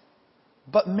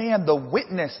 But man, the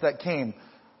witness that came,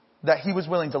 that he was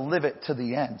willing to live it to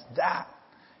the end, that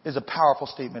is a powerful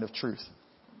statement of truth.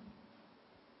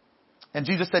 And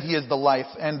Jesus said he is the life.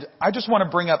 And I just want to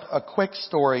bring up a quick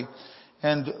story.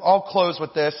 And I'll close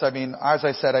with this. I mean, as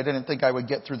I said, I didn't think I would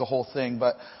get through the whole thing.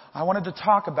 But I wanted to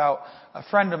talk about a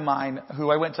friend of mine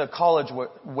who I went to college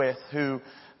with who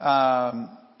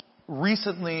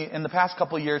recently, in the past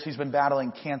couple of years, he's been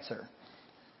battling cancer.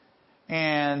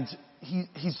 And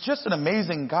he's just an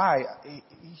amazing guy.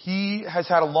 He has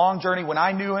had a long journey. When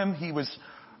I knew him, he was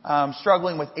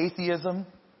struggling with atheism,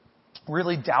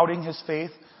 really doubting his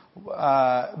faith.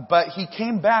 But he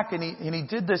came back and he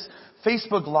did this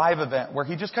Facebook Live event where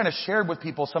he just kind of shared with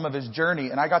people some of his journey,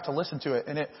 and I got to listen to it,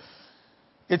 and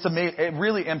it's amazing. It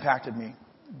really impacted me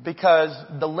because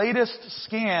the latest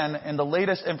scan and the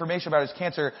latest information about his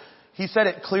cancer, he said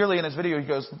it clearly in his video. He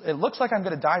goes, "It looks like I'm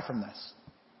going to die from this."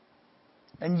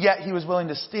 And yet he was willing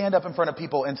to stand up in front of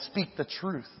people and speak the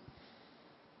truth.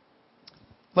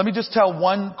 Let me just tell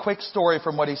one quick story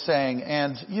from what he's saying.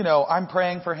 And, I'm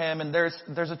praying for him, and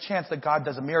there's a chance that God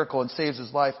does a miracle and saves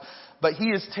his life. But he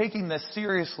is taking this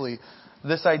seriously,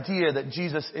 this idea that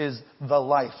Jesus is the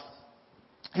life.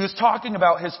 He was talking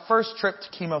about his first trip to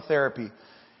chemotherapy.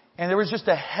 And there was just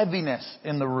a heaviness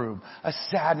in the room, a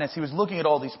sadness. He was looking at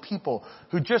all these people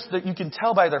who that you can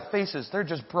tell by their faces, they're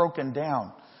just broken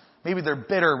down. Maybe they're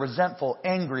bitter, resentful,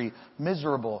 angry,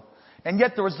 miserable. And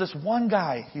yet there was this one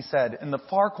guy, he said, in the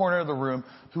far corner of the room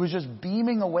who was just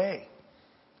beaming away.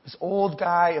 This old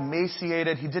guy,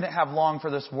 emaciated. He didn't have long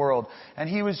for this world. And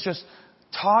he was just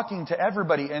talking to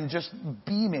everybody and just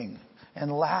beaming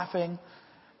and laughing.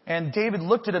 And David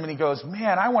looked at him and he goes,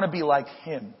 "Man, I want to be like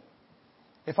him.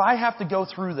 If I have to go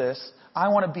through this, I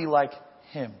want to be like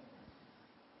him.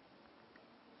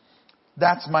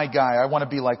 That's my guy. I want to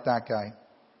be like that guy."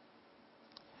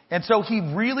 And so he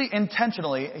really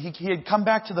intentionally, he had come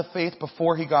back to the faith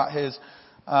before he got his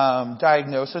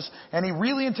diagnosis, and he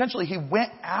really intentionally, he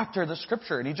went after the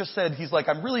scripture, and he just said, he's like,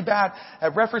 "I'm really bad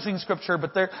at referencing scripture,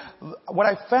 but what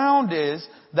I found is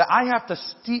that I have to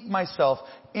steep myself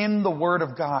in the Word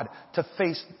of God to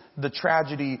face the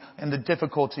tragedy and the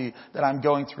difficulty that I'm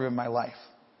going through in my life."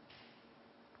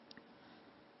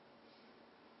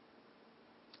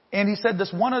 And he said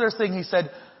this one other thing. He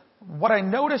said, "What I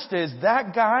noticed is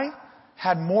that guy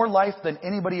had more life than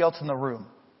anybody else in the room.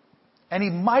 And he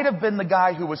might have been the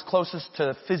guy who was closest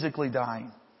to physically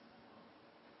dying."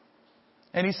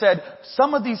 And he said,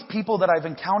 "Some of these people that I've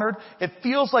encountered, it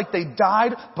feels like they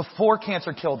died before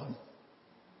cancer killed them.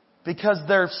 Because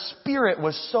their spirit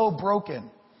was so broken."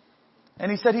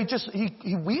 And he said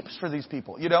he weeps for these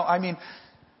people.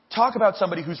 Talk about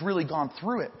somebody who's really gone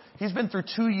through it. He's been through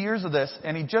 2 years of this,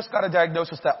 and he just got a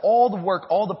diagnosis that all the work,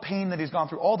 all the pain that he's gone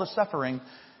through, all the suffering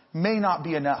may not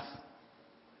be enough.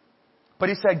 But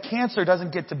he said, "Cancer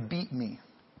doesn't get to beat me.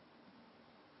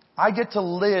 I get to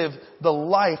live the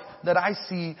life that I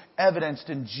see evidenced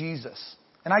in Jesus.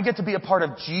 And I get to be a part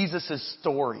of Jesus'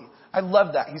 story." I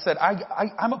love that. He said,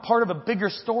 I'm a part of a bigger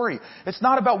story. It's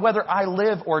not about whether I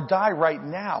live or die right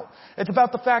now. It's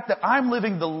about the fact that I'm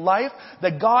living the life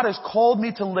that God has called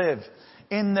me to live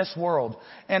in this world.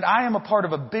 And I am a part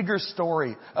of a bigger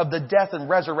story of the death and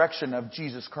resurrection of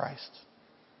Jesus Christ.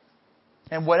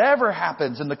 And whatever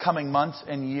happens in the coming months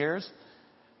and years,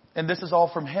 and this is all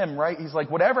from him, right? He's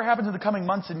like, whatever happens in the coming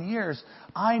months and years,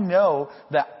 I know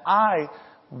that I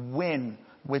win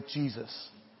with Jesus.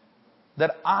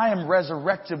 That I am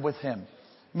resurrected with him.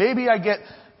 Maybe I get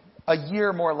a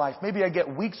year more life. Maybe I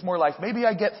get weeks more life. Maybe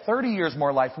I get 30 years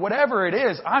more life. Whatever it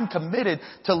is, I'm committed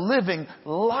to living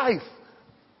life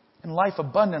and life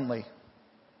abundantly.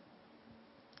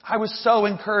 I was so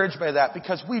encouraged by that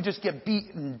because we just get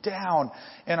beaten down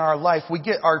in our life. We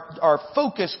get our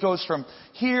focus goes from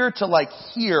here to like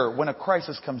here when a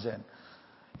crisis comes in.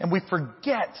 And we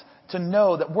forget to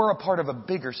know that we're a part of a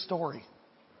bigger story.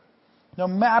 No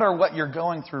matter what you're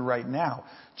going through right now,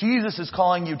 Jesus is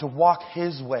calling you to walk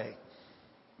his way.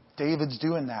 David's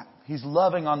doing that. He's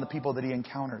loving on the people that he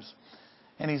encounters.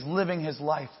 And he's living his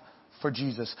life for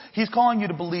Jesus. He's calling you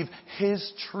to believe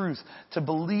his truth, to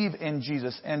believe in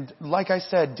Jesus. And like I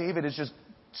said, David is just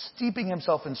steeping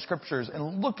himself in scriptures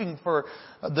and looking for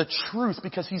the truth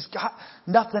because he's got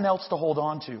nothing else to hold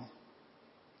on to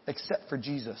except for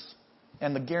Jesus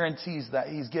and the guarantees that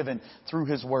he's given through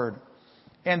his word.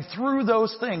 And through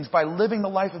those things, by living the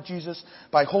life of Jesus,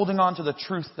 by holding on to the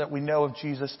truth that we know of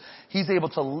Jesus, he's able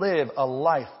to live a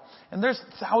life. And there's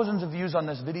thousands of views on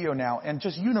this video now, and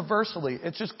just universally,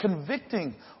 it's just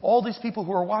convicting all these people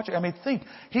who are watching. I mean, think,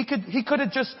 he could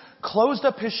have just closed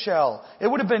up his shell. It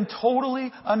would have been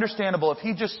totally understandable if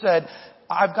he just said,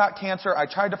 I've got cancer.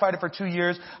 I tried to fight it for 2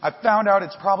 years. I found out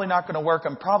it's probably not going to work.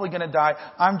 I'm probably going to die.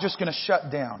 I'm just going to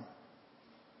shut down.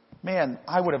 Man,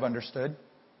 I would have understood.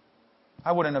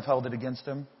 I wouldn't have held it against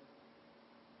him.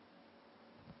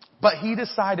 But he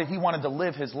decided he wanted to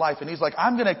live his life. And he's like,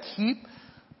 I'm going to keep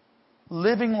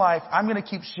living life. I'm going to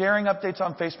keep sharing updates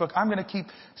on Facebook. I'm going to keep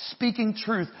speaking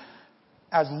truth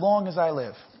as long as I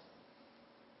live.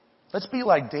 Let's be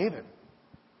like David,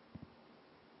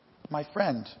 my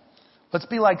friend. Let's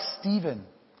be like Stephen.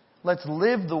 Let's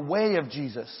live the way of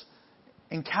Jesus,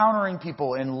 encountering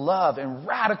people in love and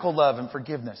radical love and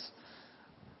forgiveness.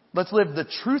 Let's live the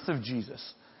truth of Jesus,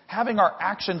 having our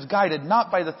actions guided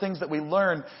not by the things that we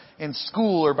learn in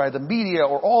school or by the media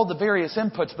or all the various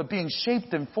inputs, but being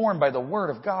shaped and formed by the Word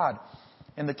of God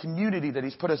and the community that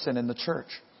He's put us in the church.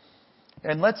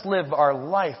 And let's live our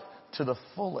life to the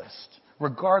fullest,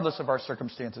 regardless of our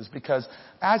circumstances. Because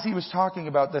as he was talking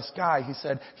about this guy, he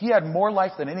said he had more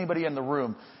life than anybody in the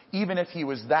room, even if he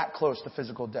was that close to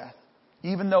physical death.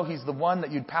 Even though he's the one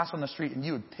that you'd pass on the street and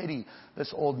you would pity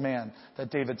this old man that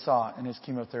David saw in his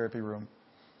chemotherapy room.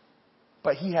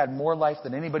 But he had more life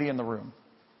than anybody in the room.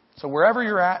 So wherever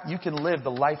you're at, you can live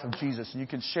the life of Jesus and you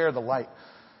can share the light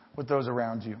with those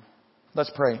around you.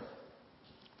 Let's pray.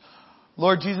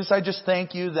 Lord Jesus, I just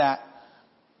thank you that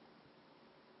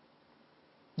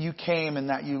you came and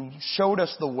that you showed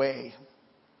us the way.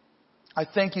 I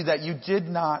thank you that you did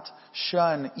not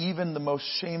shun even the most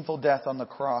shameful death on the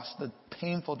cross, the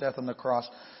painful death on the cross,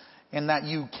 and that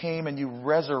you came and you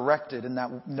resurrected, and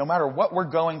that no matter what we're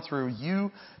going through,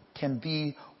 you can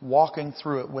be walking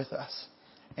through it with us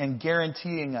and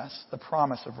guaranteeing us the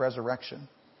promise of resurrection.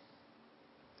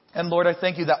 And Lord, I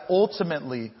thank you that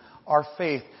ultimately our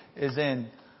faith is in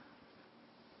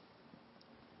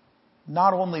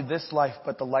not only this life,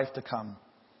 but the life to come.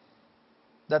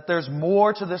 That there's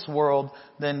more to this world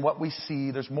than what we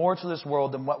see. There's more to this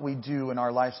world than what we do in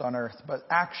our lives on earth. But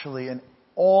actually, in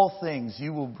all things,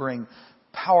 you will bring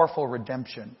powerful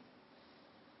redemption.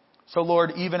 So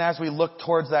Lord, even as we look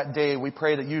towards that day, we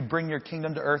pray that you'd bring your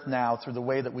kingdom to earth now through the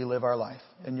way that we live our life.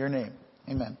 In your name,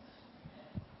 amen.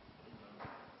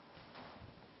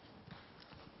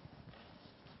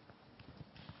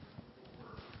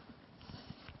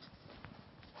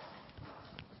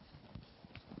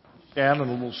 Stand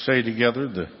and we'll say together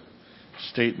the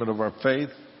statement of our faith.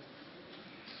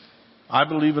 I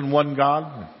believe in one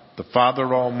God, the Father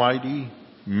Almighty,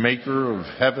 maker of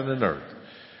heaven and earth,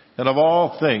 and of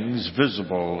all things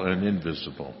visible and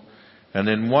invisible, and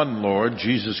in one Lord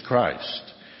Jesus Christ,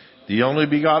 the only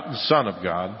begotten Son of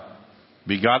God,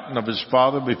 begotten of his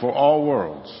Father before all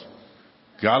worlds,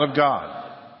 God of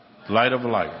God, light of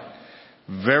light,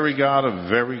 very God of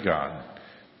very God,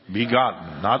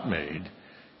 begotten, not made,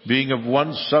 being of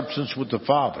one substance with the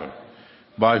Father,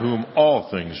 by whom all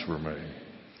things were made,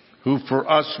 who for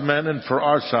us men and for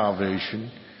our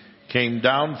salvation came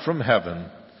down from heaven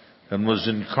and was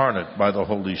incarnate by the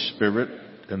Holy Spirit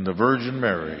and the Virgin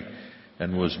Mary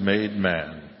and was made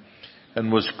man,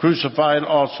 and was crucified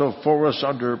also for us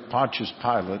under Pontius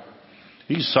Pilate.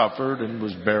 He suffered and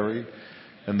was buried,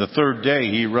 and the third day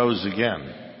he rose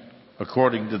again,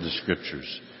 according to the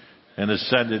Scriptures, and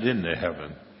ascended into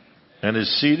heaven, and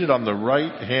is seated on the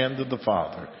right hand of the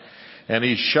Father. And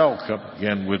he shall come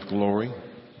again with glory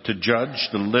to judge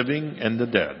the living and the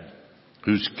dead,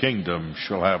 whose kingdom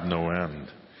shall have no end.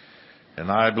 And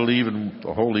I believe in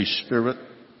the Holy Spirit,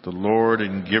 the Lord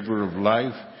and giver of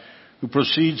life, who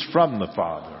proceeds from the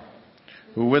Father,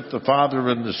 who with the Father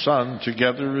and the Son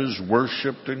together is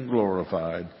worshipped and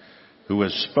glorified, who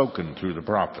has spoken through the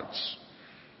prophets.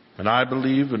 And I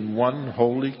believe in one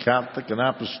holy Catholic and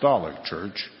Apostolic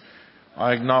Church.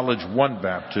 I acknowledge one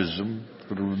baptism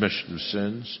for the remission of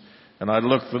sins, and I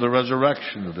look for the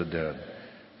resurrection of the dead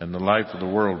and the life of the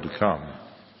world to come.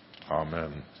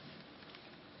 Amen.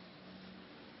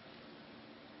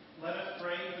 Let us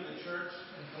pray for the church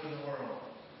and for the world.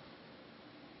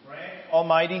 Grant,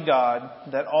 Almighty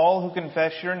God, that all who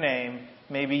confess your name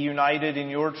may be united in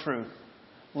your truth,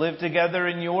 live together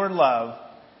in your love,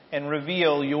 and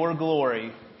reveal your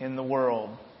glory in the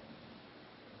world.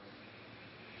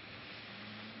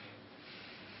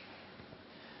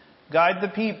 Guide the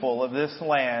people of this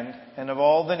land and of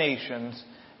all the nations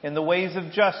in the ways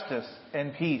of justice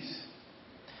and peace,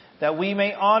 that we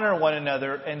may honor one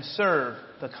another and serve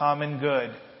the common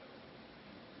good.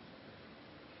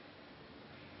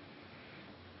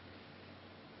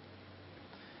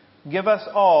 Give us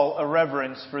all a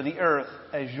reverence for the earth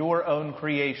as your own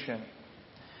creation,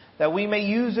 that we may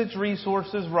use its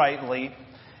resources rightly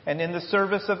and in the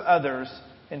service of others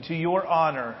and to your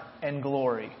honor and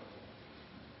glory.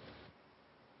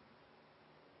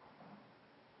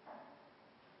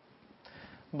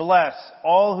 Bless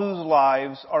all whose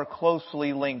lives are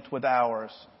closely linked with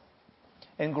ours,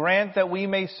 and grant that we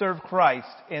may serve Christ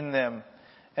in them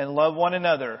and love one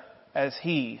another as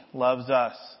He loves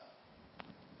us.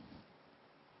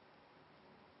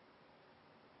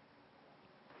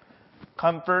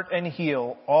 Comfort and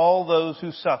heal all those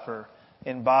who suffer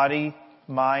in body,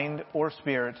 mind, or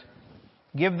spirit.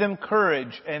 Give them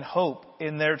courage and hope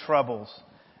in their troubles,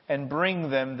 and bring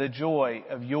them the joy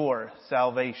of your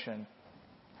salvation.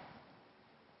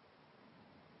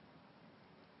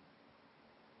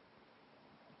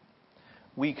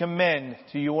 We commend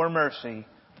to your mercy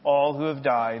all who have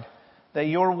died, that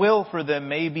your will for them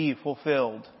may be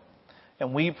fulfilled.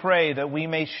 And we pray that we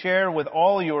may share with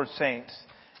all your saints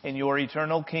in your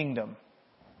eternal kingdom.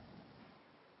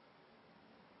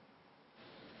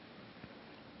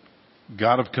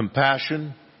 God of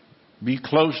compassion, be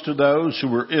close to those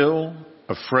who are ill,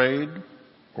 afraid,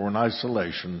 or in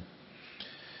isolation.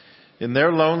 In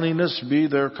their loneliness, be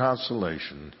their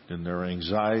consolation. In their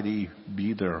anxiety,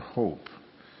 be their hope.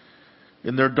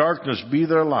 In their darkness, be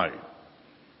their light.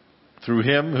 Through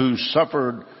Him who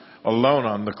suffered alone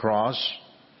on the cross,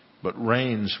 but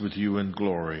reigns with you in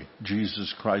glory,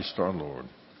 Jesus Christ our Lord.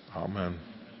 Amen.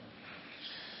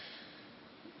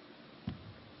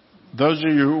 Those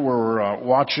of you who are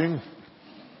watching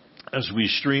as we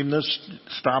stream this,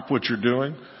 stop what you're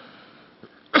doing.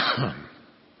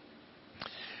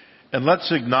 And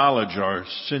let's acknowledge our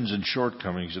sins and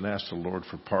shortcomings and ask the Lord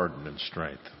for pardon and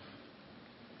strength.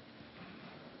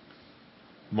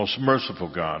 Most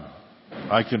merciful God,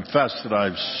 I confess that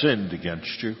I've sinned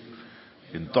against you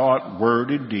in thought, word,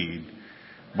 and deed,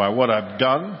 by what I've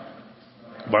done,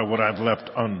 by what I've left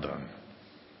undone.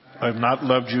 I have not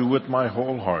loved you with my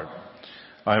whole heart.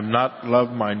 I have not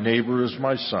loved my neighbor as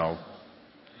myself.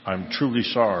 I'm truly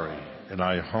sorry, and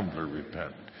I humbly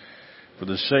repent. For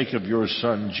the sake of your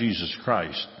Son, Jesus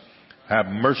Christ, have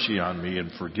mercy on me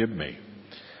and forgive me,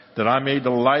 that I may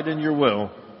delight in your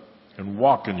will and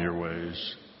walk in your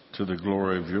ways to the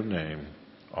glory of your name.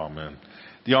 Amen.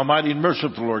 The Almighty and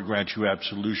merciful Lord grant you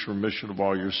absolution, remission of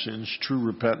all your sins, true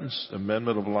repentance,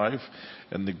 amendment of life,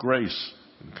 and the grace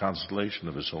and consolation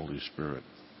of His Holy Spirit.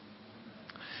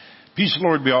 Peace,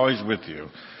 Lord, be always with you.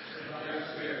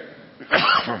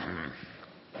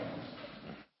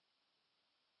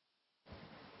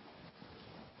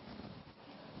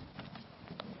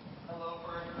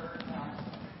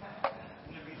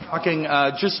 Talking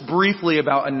just briefly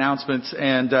about announcements,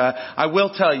 and I will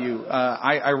tell you,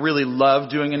 I really love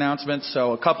doing announcements.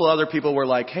 So a couple other people were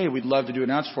like, "Hey, we'd love to do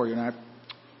announcements for you," and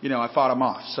I fought them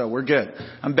off. So we're good.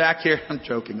 I'm back here. I'm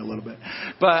joking a little bit,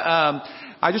 but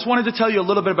I just wanted to tell you a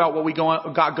little bit about what we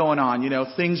got going on.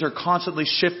 Things are constantly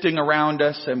shifting around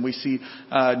us, and we see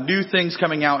new things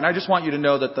coming out. And I just want you to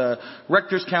know that the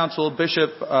Rectors Council,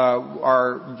 Bishop,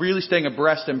 are really staying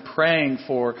abreast and praying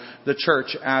for the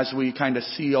church as we kind of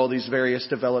see all these various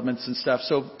developments and stuff.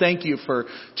 So thank you for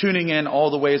tuning in all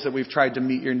the ways that we've tried to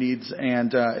meet your needs.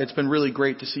 And it's been really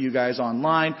great to see you guys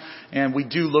online. And we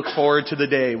do look forward to the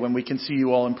day when we can see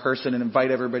you all in person and invite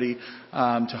everybody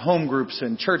to home groups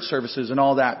and church services and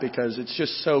all that, because it's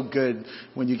just so good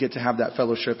when you get to have that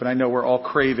fellowship, and I know we're all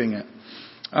craving it.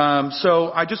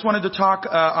 So I just wanted to talk,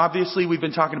 obviously we've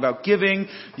been talking about giving.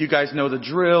 You guys know the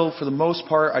drill for the most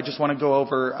part. I just want to go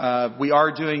over, we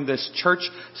are doing this Church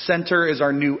Center is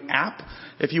our new app.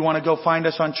 If you want to go find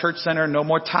us on Church Center, no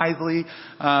more Tithely.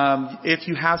 If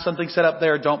you have something set up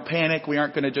there, don't panic. We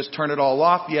aren't going to just turn it all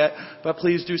off yet, but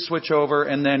please do switch over,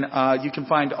 and then you can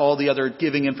find all the other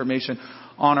giving information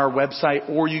on our website,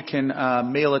 or you can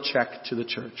mail a check to the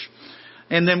church.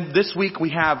 And then this week we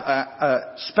have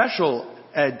a special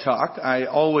Ed Talk. I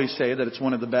always say that it's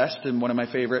one of the best and one of my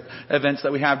favorite events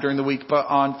that we have during the week. But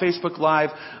on Facebook Live,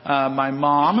 my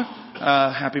mom,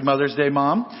 happy Mother's Day,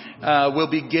 Mom, will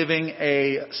be giving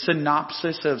a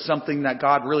synopsis of something that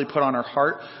God really put on her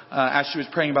heart as she was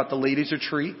praying about the ladies'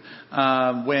 retreat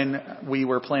when we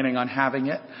were planning on having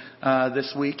it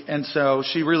this week. And so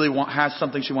she really has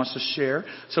something she wants to share.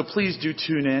 So please do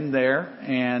tune in there.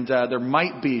 And there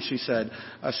might be, she said,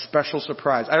 a special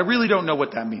surprise. I really don't know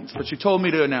what that means, but she told me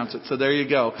to announce it. So there you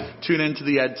go. Tune into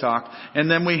the Ed Talk. And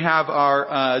then we have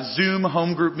our Zoom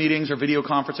home group meetings or video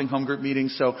conferencing home group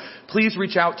meetings. So please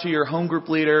reach out to your home group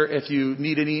leader if you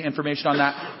need any information on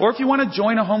that. Or if you want to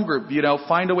join a home group,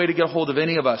 find a way to get a hold of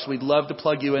any of us. We'd love to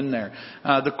plug you in there.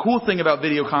 The cool thing about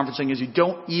video conferencing is you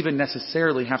don't even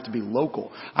necessarily have to be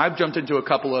local. I've jumped into a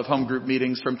couple of home group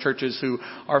meetings from churches who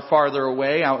are farther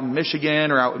away, out in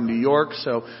Michigan or out in New York.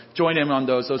 So join in on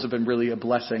those. Those have been really a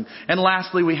blessing. And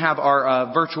lastly, we have our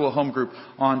our virtual home group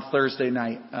on Thursday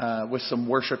night with some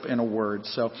worship and a word.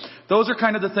 So those are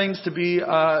kind of the things to be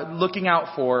looking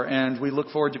out for, and we look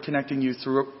forward to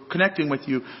connecting with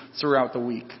you throughout the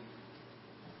week.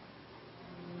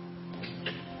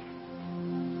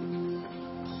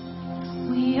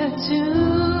 We are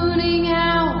tuning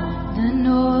out the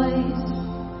noise,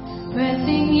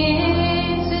 pressing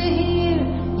in to hear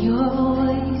your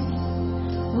voice.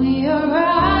 We are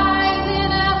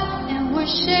rising up and we're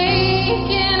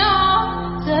shaking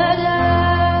off the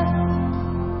dust.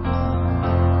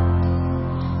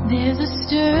 There's a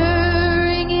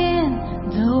stirring in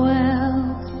the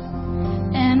wells,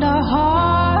 and our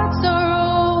hearts are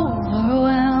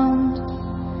overwhelmed.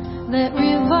 Let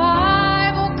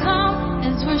revival come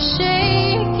as we're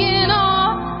shaking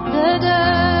off the dust.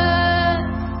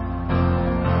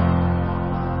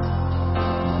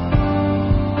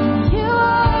 You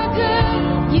are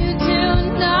good, you do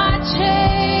not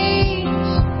change.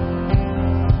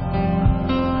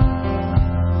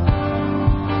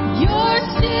 You're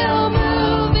still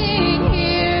moving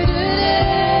here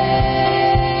today.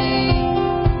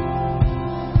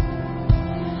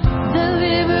 The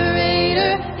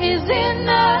Liberator is in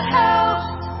the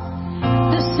house.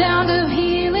 The sound of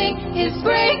healing is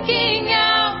breaking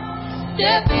out.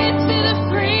 Step into the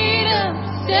freedom.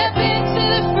 Step into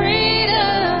the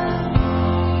freedom.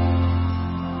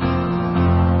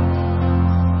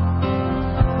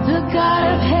 The God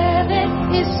of heaven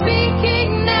is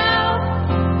speaking now.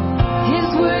 His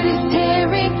word is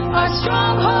tearing our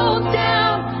stronghold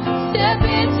down. Step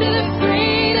into the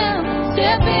freedom.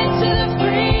 Step into the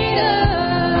freedom.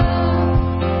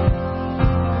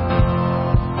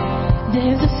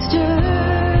 There's a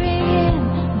stirring in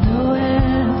the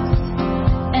wells,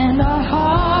 and our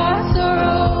hearts are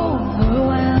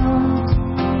overwhelmed.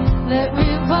 Let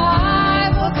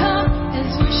revival come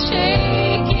as we're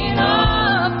shaking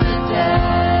off the dust.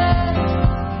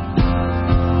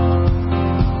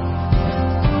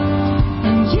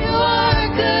 And you are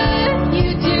good, you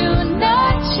do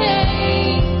not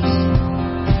change.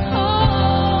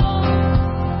 Oh,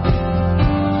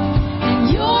 and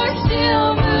you're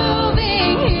still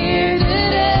moving here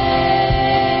today.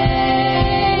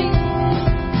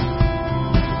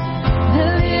 The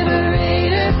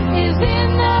Liberator is in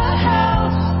the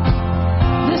house.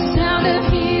 The sound of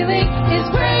healing is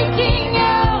breaking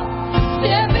out.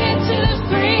 Step into the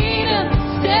freedom.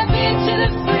 Step into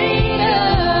the freedom.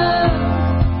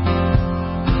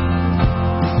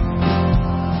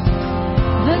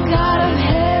 The God of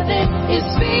heaven is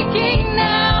speaking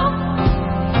now.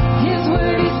 His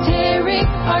word is tearing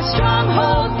our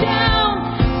stronghold down.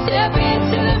 Step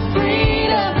into the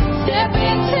freedom. Step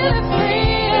into the freedom.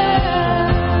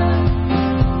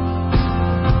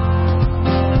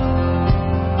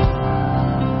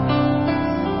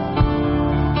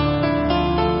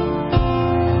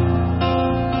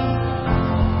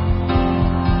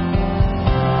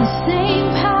 The same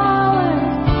power,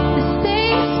 the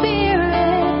same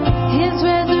spirit, His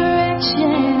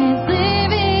resurrection is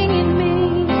living in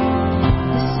me.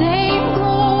 The same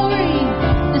glory,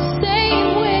 the same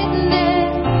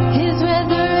witness, His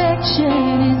resurrection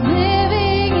is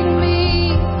living in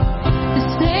me. The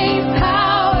same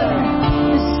power,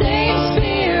 the same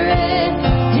spirit,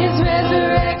 His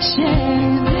resurrection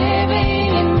is living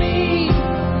in me.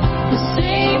 The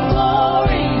same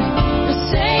glory, the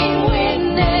same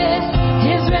witness,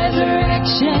 His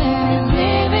resurrection is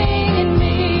living in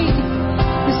me.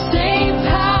 The same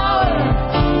power,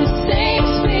 the same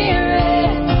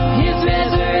spirit, His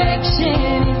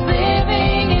resurrection is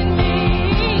living in me.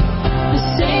 The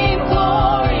same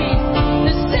glory,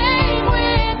 the same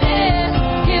witness,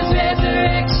 His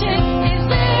resurrection is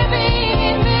living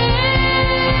in me.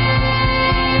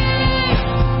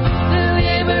 The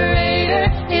Liberator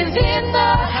is in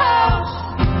the house.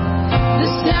 The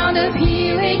sound of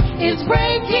healing is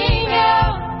breaking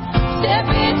out. Step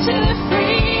into the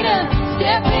freedom.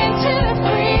 Step into the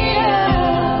freedom.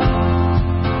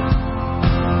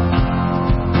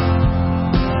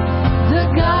 The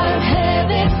God of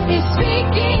heaven is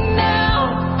speaking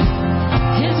now.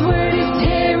 His word is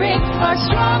tearing our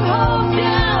stronghold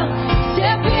down.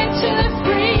 Step into the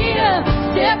freedom.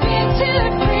 Step into the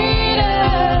freedom.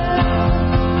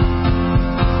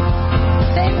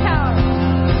 Same power.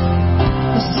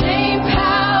 The same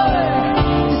power,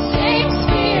 the same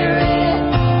spirit,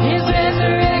 His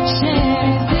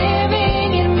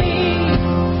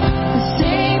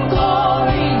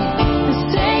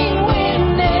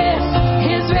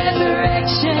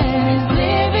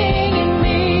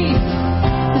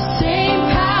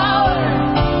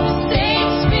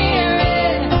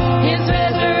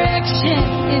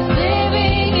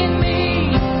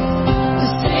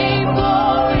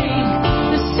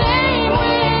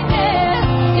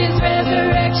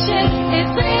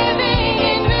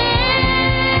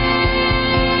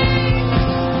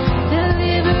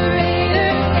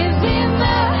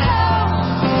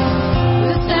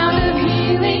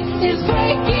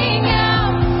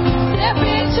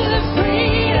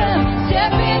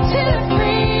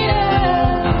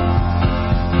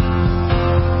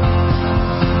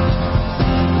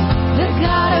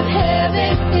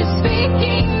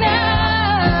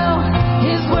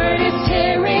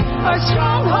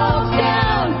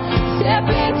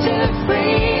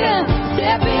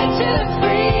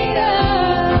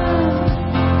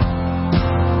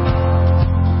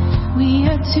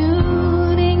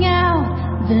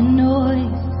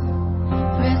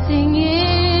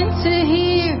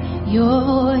your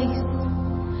voice.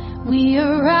 We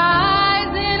are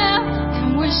rising up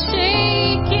and we're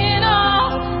shaking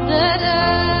off the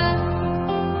dust.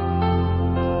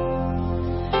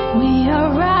 We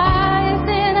are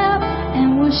rising up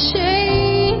and we're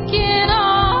shaking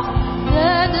off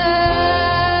the dust.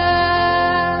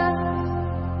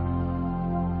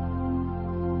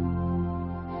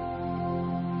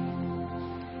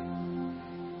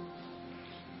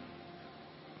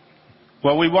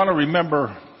 Well, we want to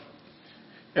remember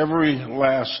every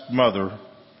last mother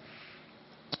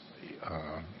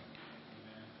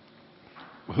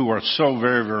who are so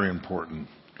very, very important.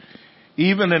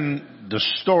 Even in the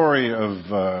story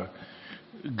of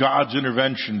God's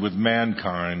intervention with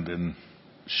mankind and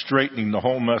straightening the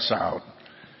whole mess out,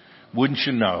 wouldn't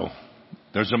you know,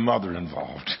 there's a mother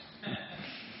involved.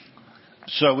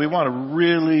 So we want to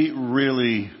really,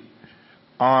 really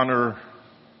honor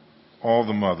all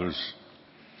the mothers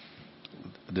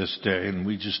this day, and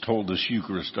we just hold this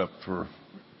Eucharist up for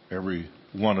every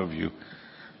one of you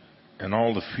and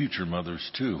all the future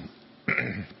mothers too.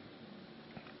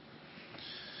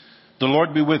 The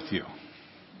Lord be with you.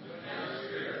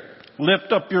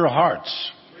 Lift up your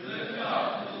hearts.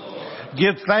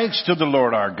 Give thanks to the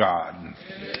Lord our God.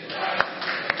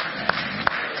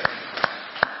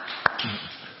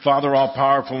 Father,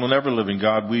 all-powerful and ever-living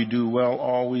God, we do well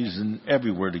always and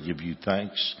everywhere to give you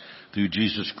thanks through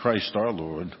Jesus Christ our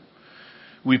Lord.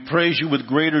 We praise you with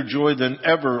greater joy than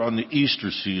ever on the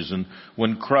Easter season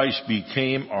when Christ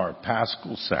became our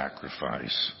paschal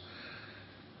sacrifice.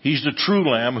 He's the true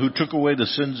Lamb who took away the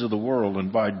sins of the world,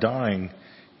 and by dying,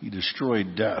 he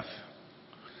destroyed death.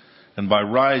 And by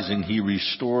rising, he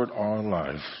restored our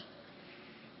life.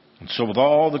 And so with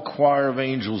all the choir of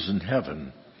angels in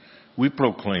heaven, we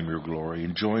proclaim your glory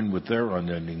and join with their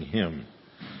unending hymn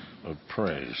of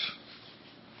praise.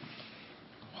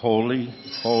 Holy,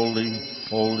 holy,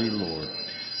 holy Lord,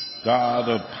 God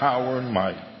of power and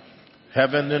might,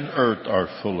 heaven and earth are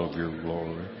full of your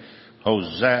glory.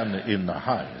 Hosanna in the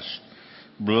highest.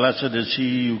 Blessed is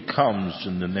he who comes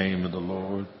in the name of the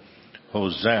Lord.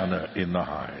 Hosanna in the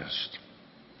highest.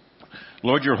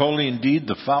 Lord, you're holy indeed,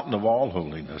 the fountain of all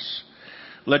holiness.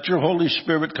 Let your Holy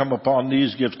Spirit come upon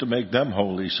these gifts to make them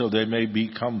holy, so they may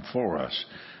become for us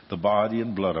the body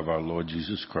and blood of our Lord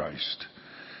Jesus Christ.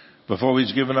 Before he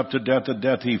was given up to death, a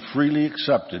death he freely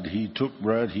accepted, he took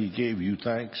bread, he gave you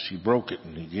thanks, he broke it,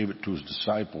 and he gave it to his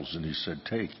disciples, and he said,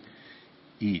 take,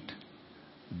 eat.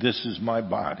 This is my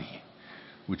body,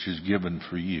 which is given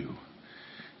for you.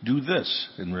 Do this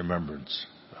in remembrance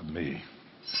of me.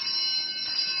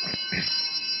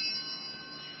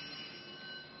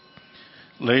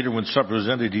 Later, when supper was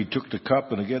ended, he took the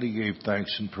cup, and again he gave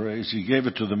thanks and praise. He gave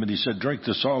it to them, and he said, drink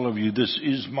this, all of you. This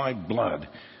is my blood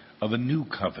of a new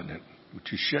covenant,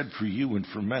 which is shed for you and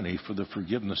for many for the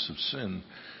forgiveness of sin.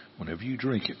 Whenever you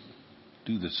drink it,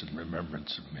 do this in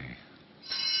remembrance of me.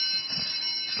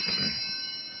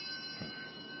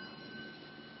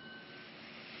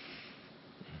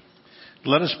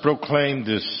 Let us proclaim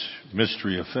this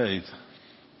mystery of faith.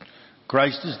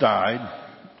 Christ has died,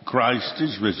 Christ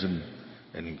is risen,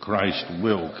 and Christ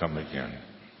will come again.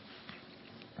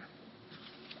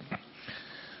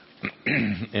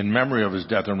 In memory of his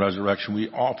death and resurrection, we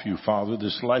offer you, Father,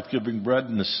 this life-giving bread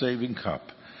and the saving cup.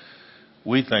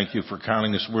 We thank you for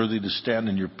counting us worthy to stand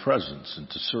in your presence and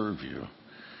to serve you.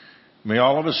 May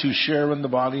all of us who share in the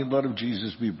body and blood of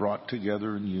Jesus be brought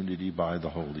together in unity by the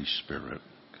Holy Spirit.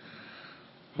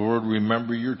 Lord,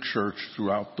 remember your church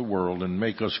throughout the world and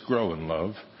make us grow in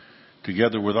love,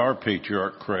 together with our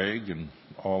patriarch Craig and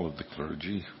all of the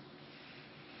clergy.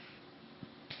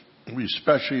 We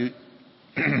especially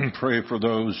pray for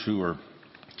those who are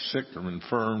sick or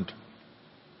infirmed,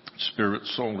 spirit,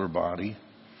 soul, or body.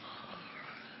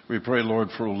 We pray, Lord,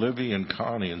 for Olivia and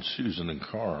Connie and Susan and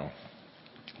Carl,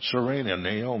 Serena,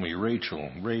 Naomi, Rachel,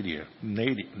 Radia,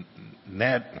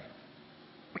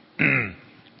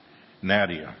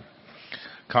 Nadia,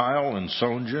 Kyle and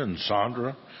Sonja and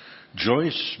Sandra,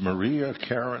 Joyce, Maria,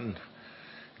 Karen,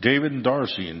 David and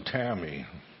Darcy and Tammy,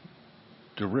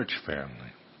 the Rich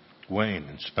family, Wayne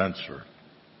and Spencer,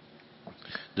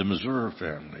 the Missouri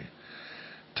family,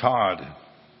 Todd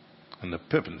and the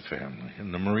Pippin family,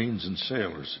 and the Marines and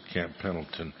sailors at Camp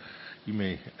Pendleton. You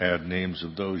may add names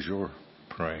of those you're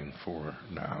praying for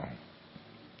now.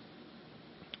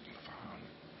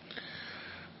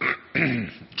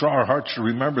 Draw our hearts to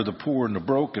remember the poor and the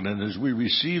broken, and as we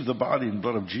receive the body and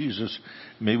blood of Jesus,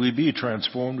 may we be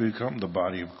transformed to become the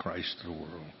body of Christ to the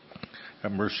world.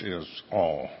 Have mercy on us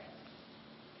all.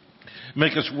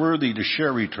 Make us worthy to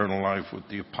share eternal life with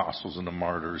the apostles and the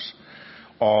martyrs,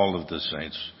 all of the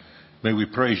saints, May we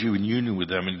praise you in union with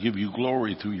them and give you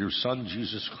glory through your Son,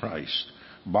 Jesus Christ.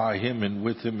 By him and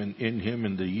with him and in him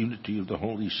in the unity of the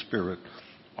Holy Spirit,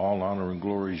 all honor and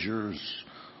glory is yours,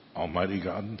 Almighty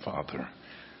God and Father,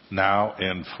 now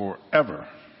and forever.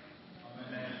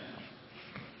 Amen.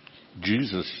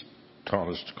 Jesus taught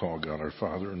us to call God our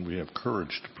Father, and we have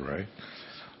courage to pray.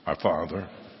 Our Father,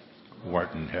 who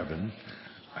art in heaven,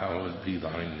 hallowed be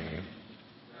thy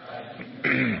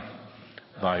name.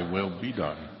 Thy will be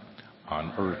done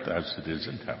on earth as it is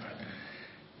in heaven.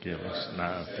 Give us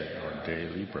now our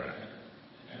daily bread.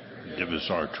 Forgive us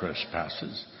our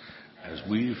trespasses, as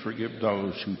we forgive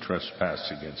those who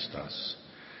trespass against us.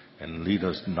 And lead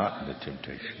us not into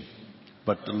temptation,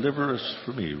 but deliver us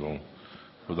from evil.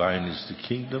 For thine is the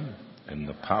kingdom, and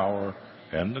the power,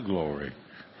 and the glory,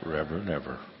 forever and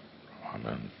ever.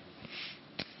 Amen.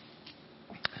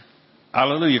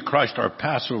 Hallelujah. Christ our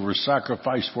Passover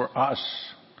sacrifice for us.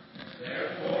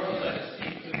 Therefore let us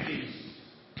eat the feast.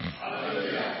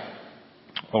 Hallelujah.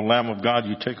 O Lamb of God,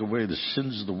 you take away the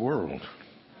sins of the world.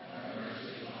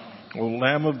 O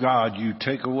Lamb of God, you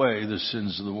take away the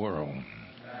sins of the world.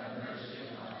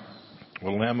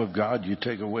 O Lamb of God, you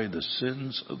take away the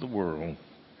sins of the world.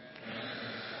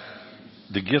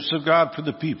 The gifts of God for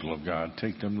the people of God,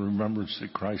 take them in remembrance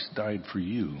that Christ died for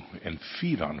you, and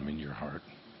feed on them in your heart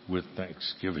with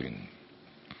thanksgiving.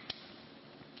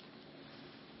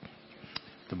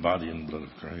 The body and blood of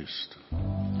Christ.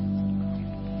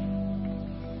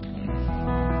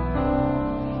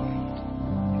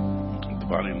 The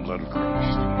body and blood of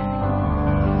Christ.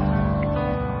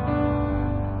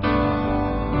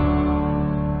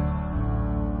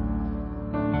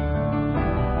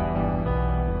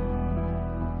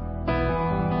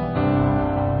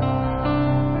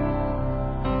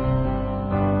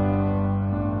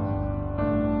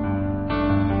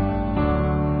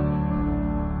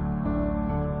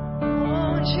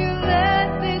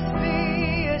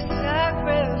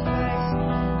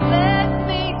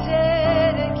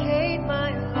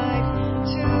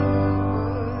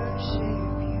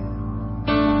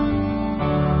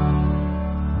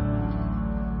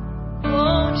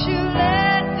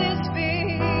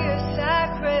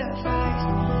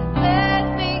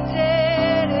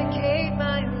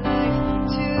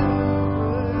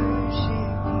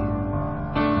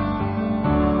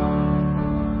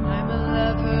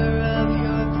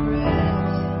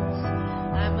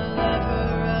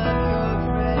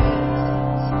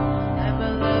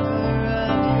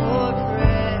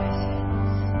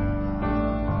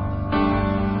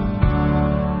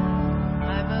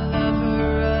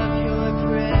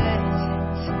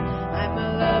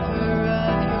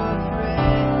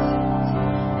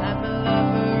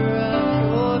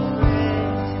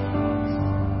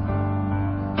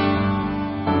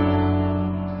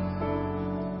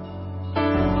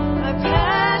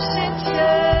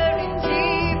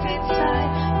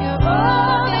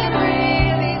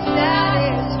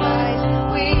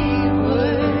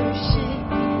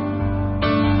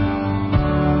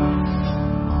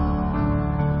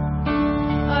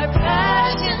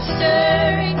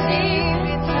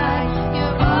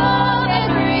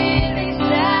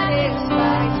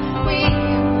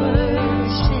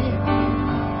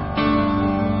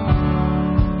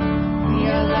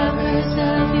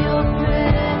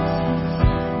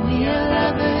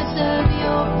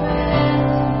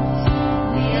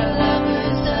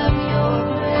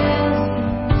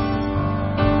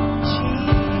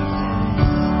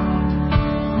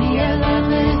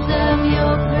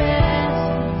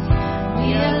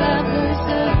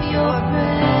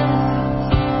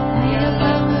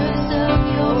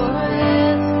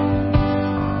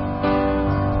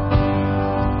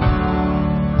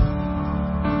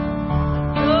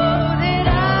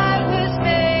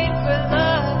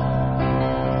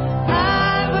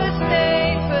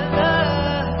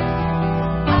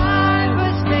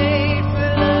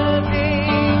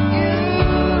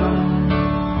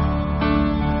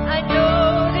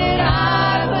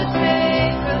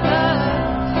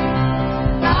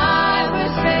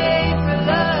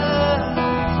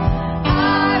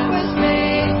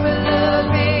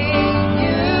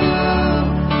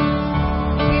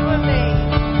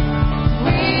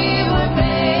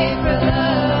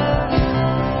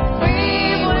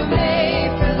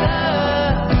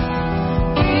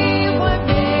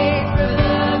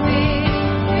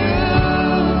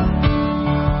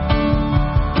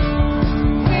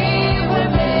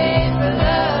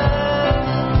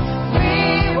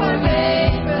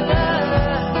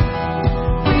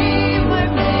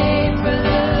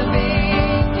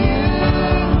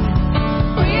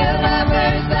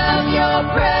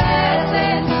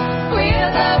 Presence,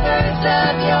 we're lovers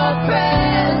of your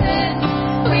presence.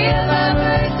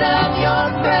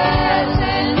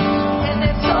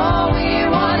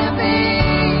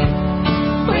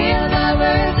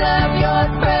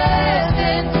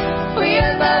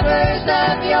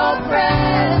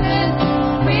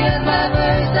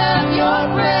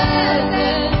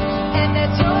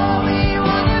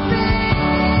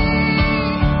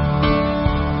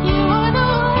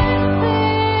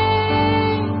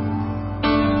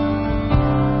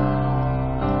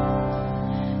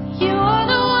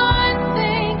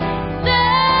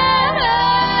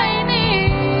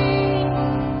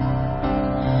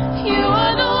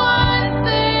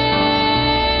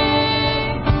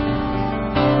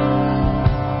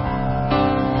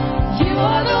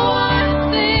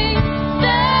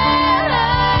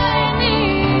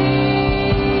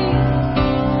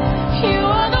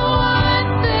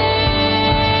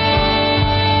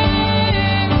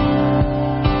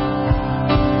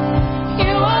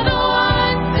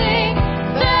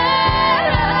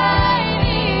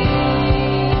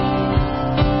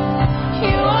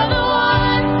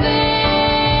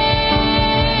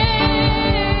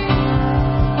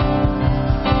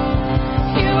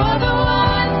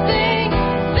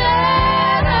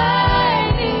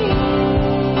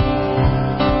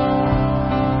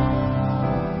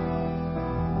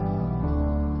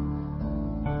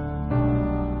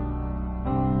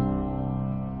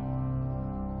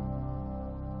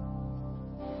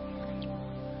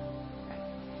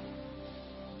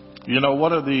 You know,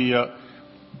 one of the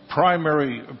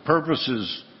primary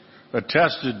purposes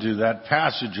attested to that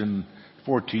passage in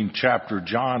 14th chapter of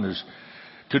John is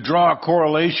to draw a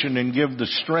correlation and give the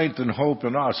strength and hope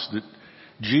in us that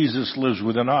Jesus lives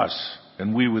within us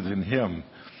and we within him,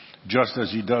 just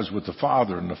as he does with the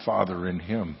Father and the Father in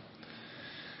him.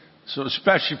 So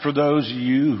especially for those of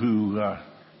you who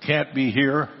can't be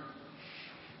here,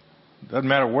 doesn't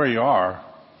matter where you are,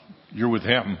 you're with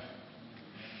him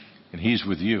and he's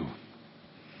with you.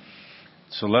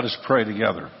 So let us pray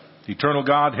together. Eternal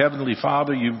God, Heavenly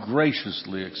Father, you've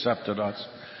graciously accepted us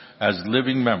as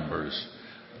living members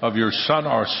of your Son,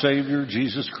 our Savior,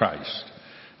 Jesus Christ.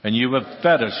 And you have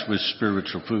fed us with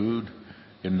spiritual food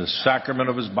in the sacrament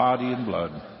of his body and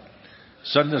blood.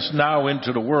 Send us now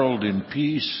into the world in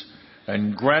peace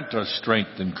and grant us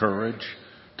strength and courage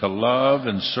to love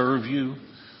and serve you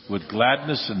with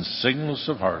gladness and singleness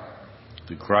of heart.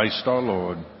 Through Christ our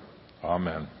Lord.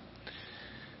 Amen.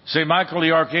 Saint Michael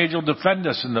the Archangel, defend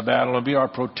us in the battle and be our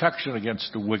protection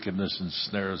against the wickedness and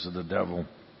snares of the devil.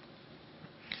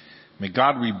 May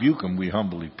God rebuke him, we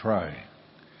humbly pray.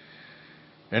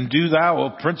 And do thou, O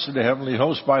Prince of the heavenly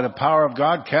host, by the power of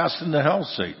God, cast into hell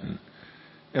Satan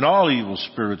and all evil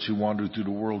spirits who wander through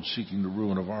the world seeking the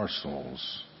ruin of our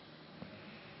souls.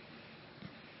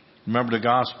 Remember the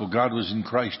gospel. God was in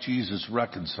Christ Jesus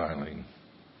reconciling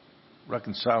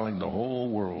the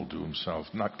whole world to himself,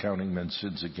 not counting men's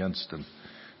sins against him.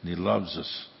 And he loves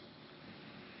us.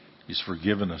 He's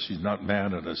forgiven us. He's not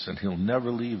mad at us, and he'll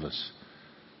never leave us.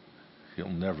 He'll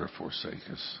never forsake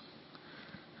us.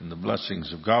 And the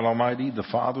blessings of God Almighty, the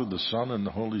Father, the Son, and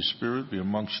the Holy Spirit be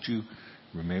amongst you,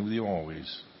 remain with you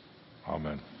always.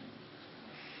 Amen.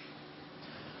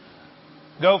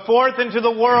 Go forth into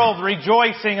the world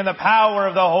rejoicing in the power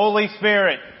of the Holy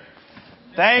Spirit.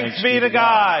 Thanks be to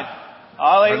God.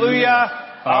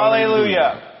 Alleluia.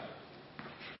 Alleluia.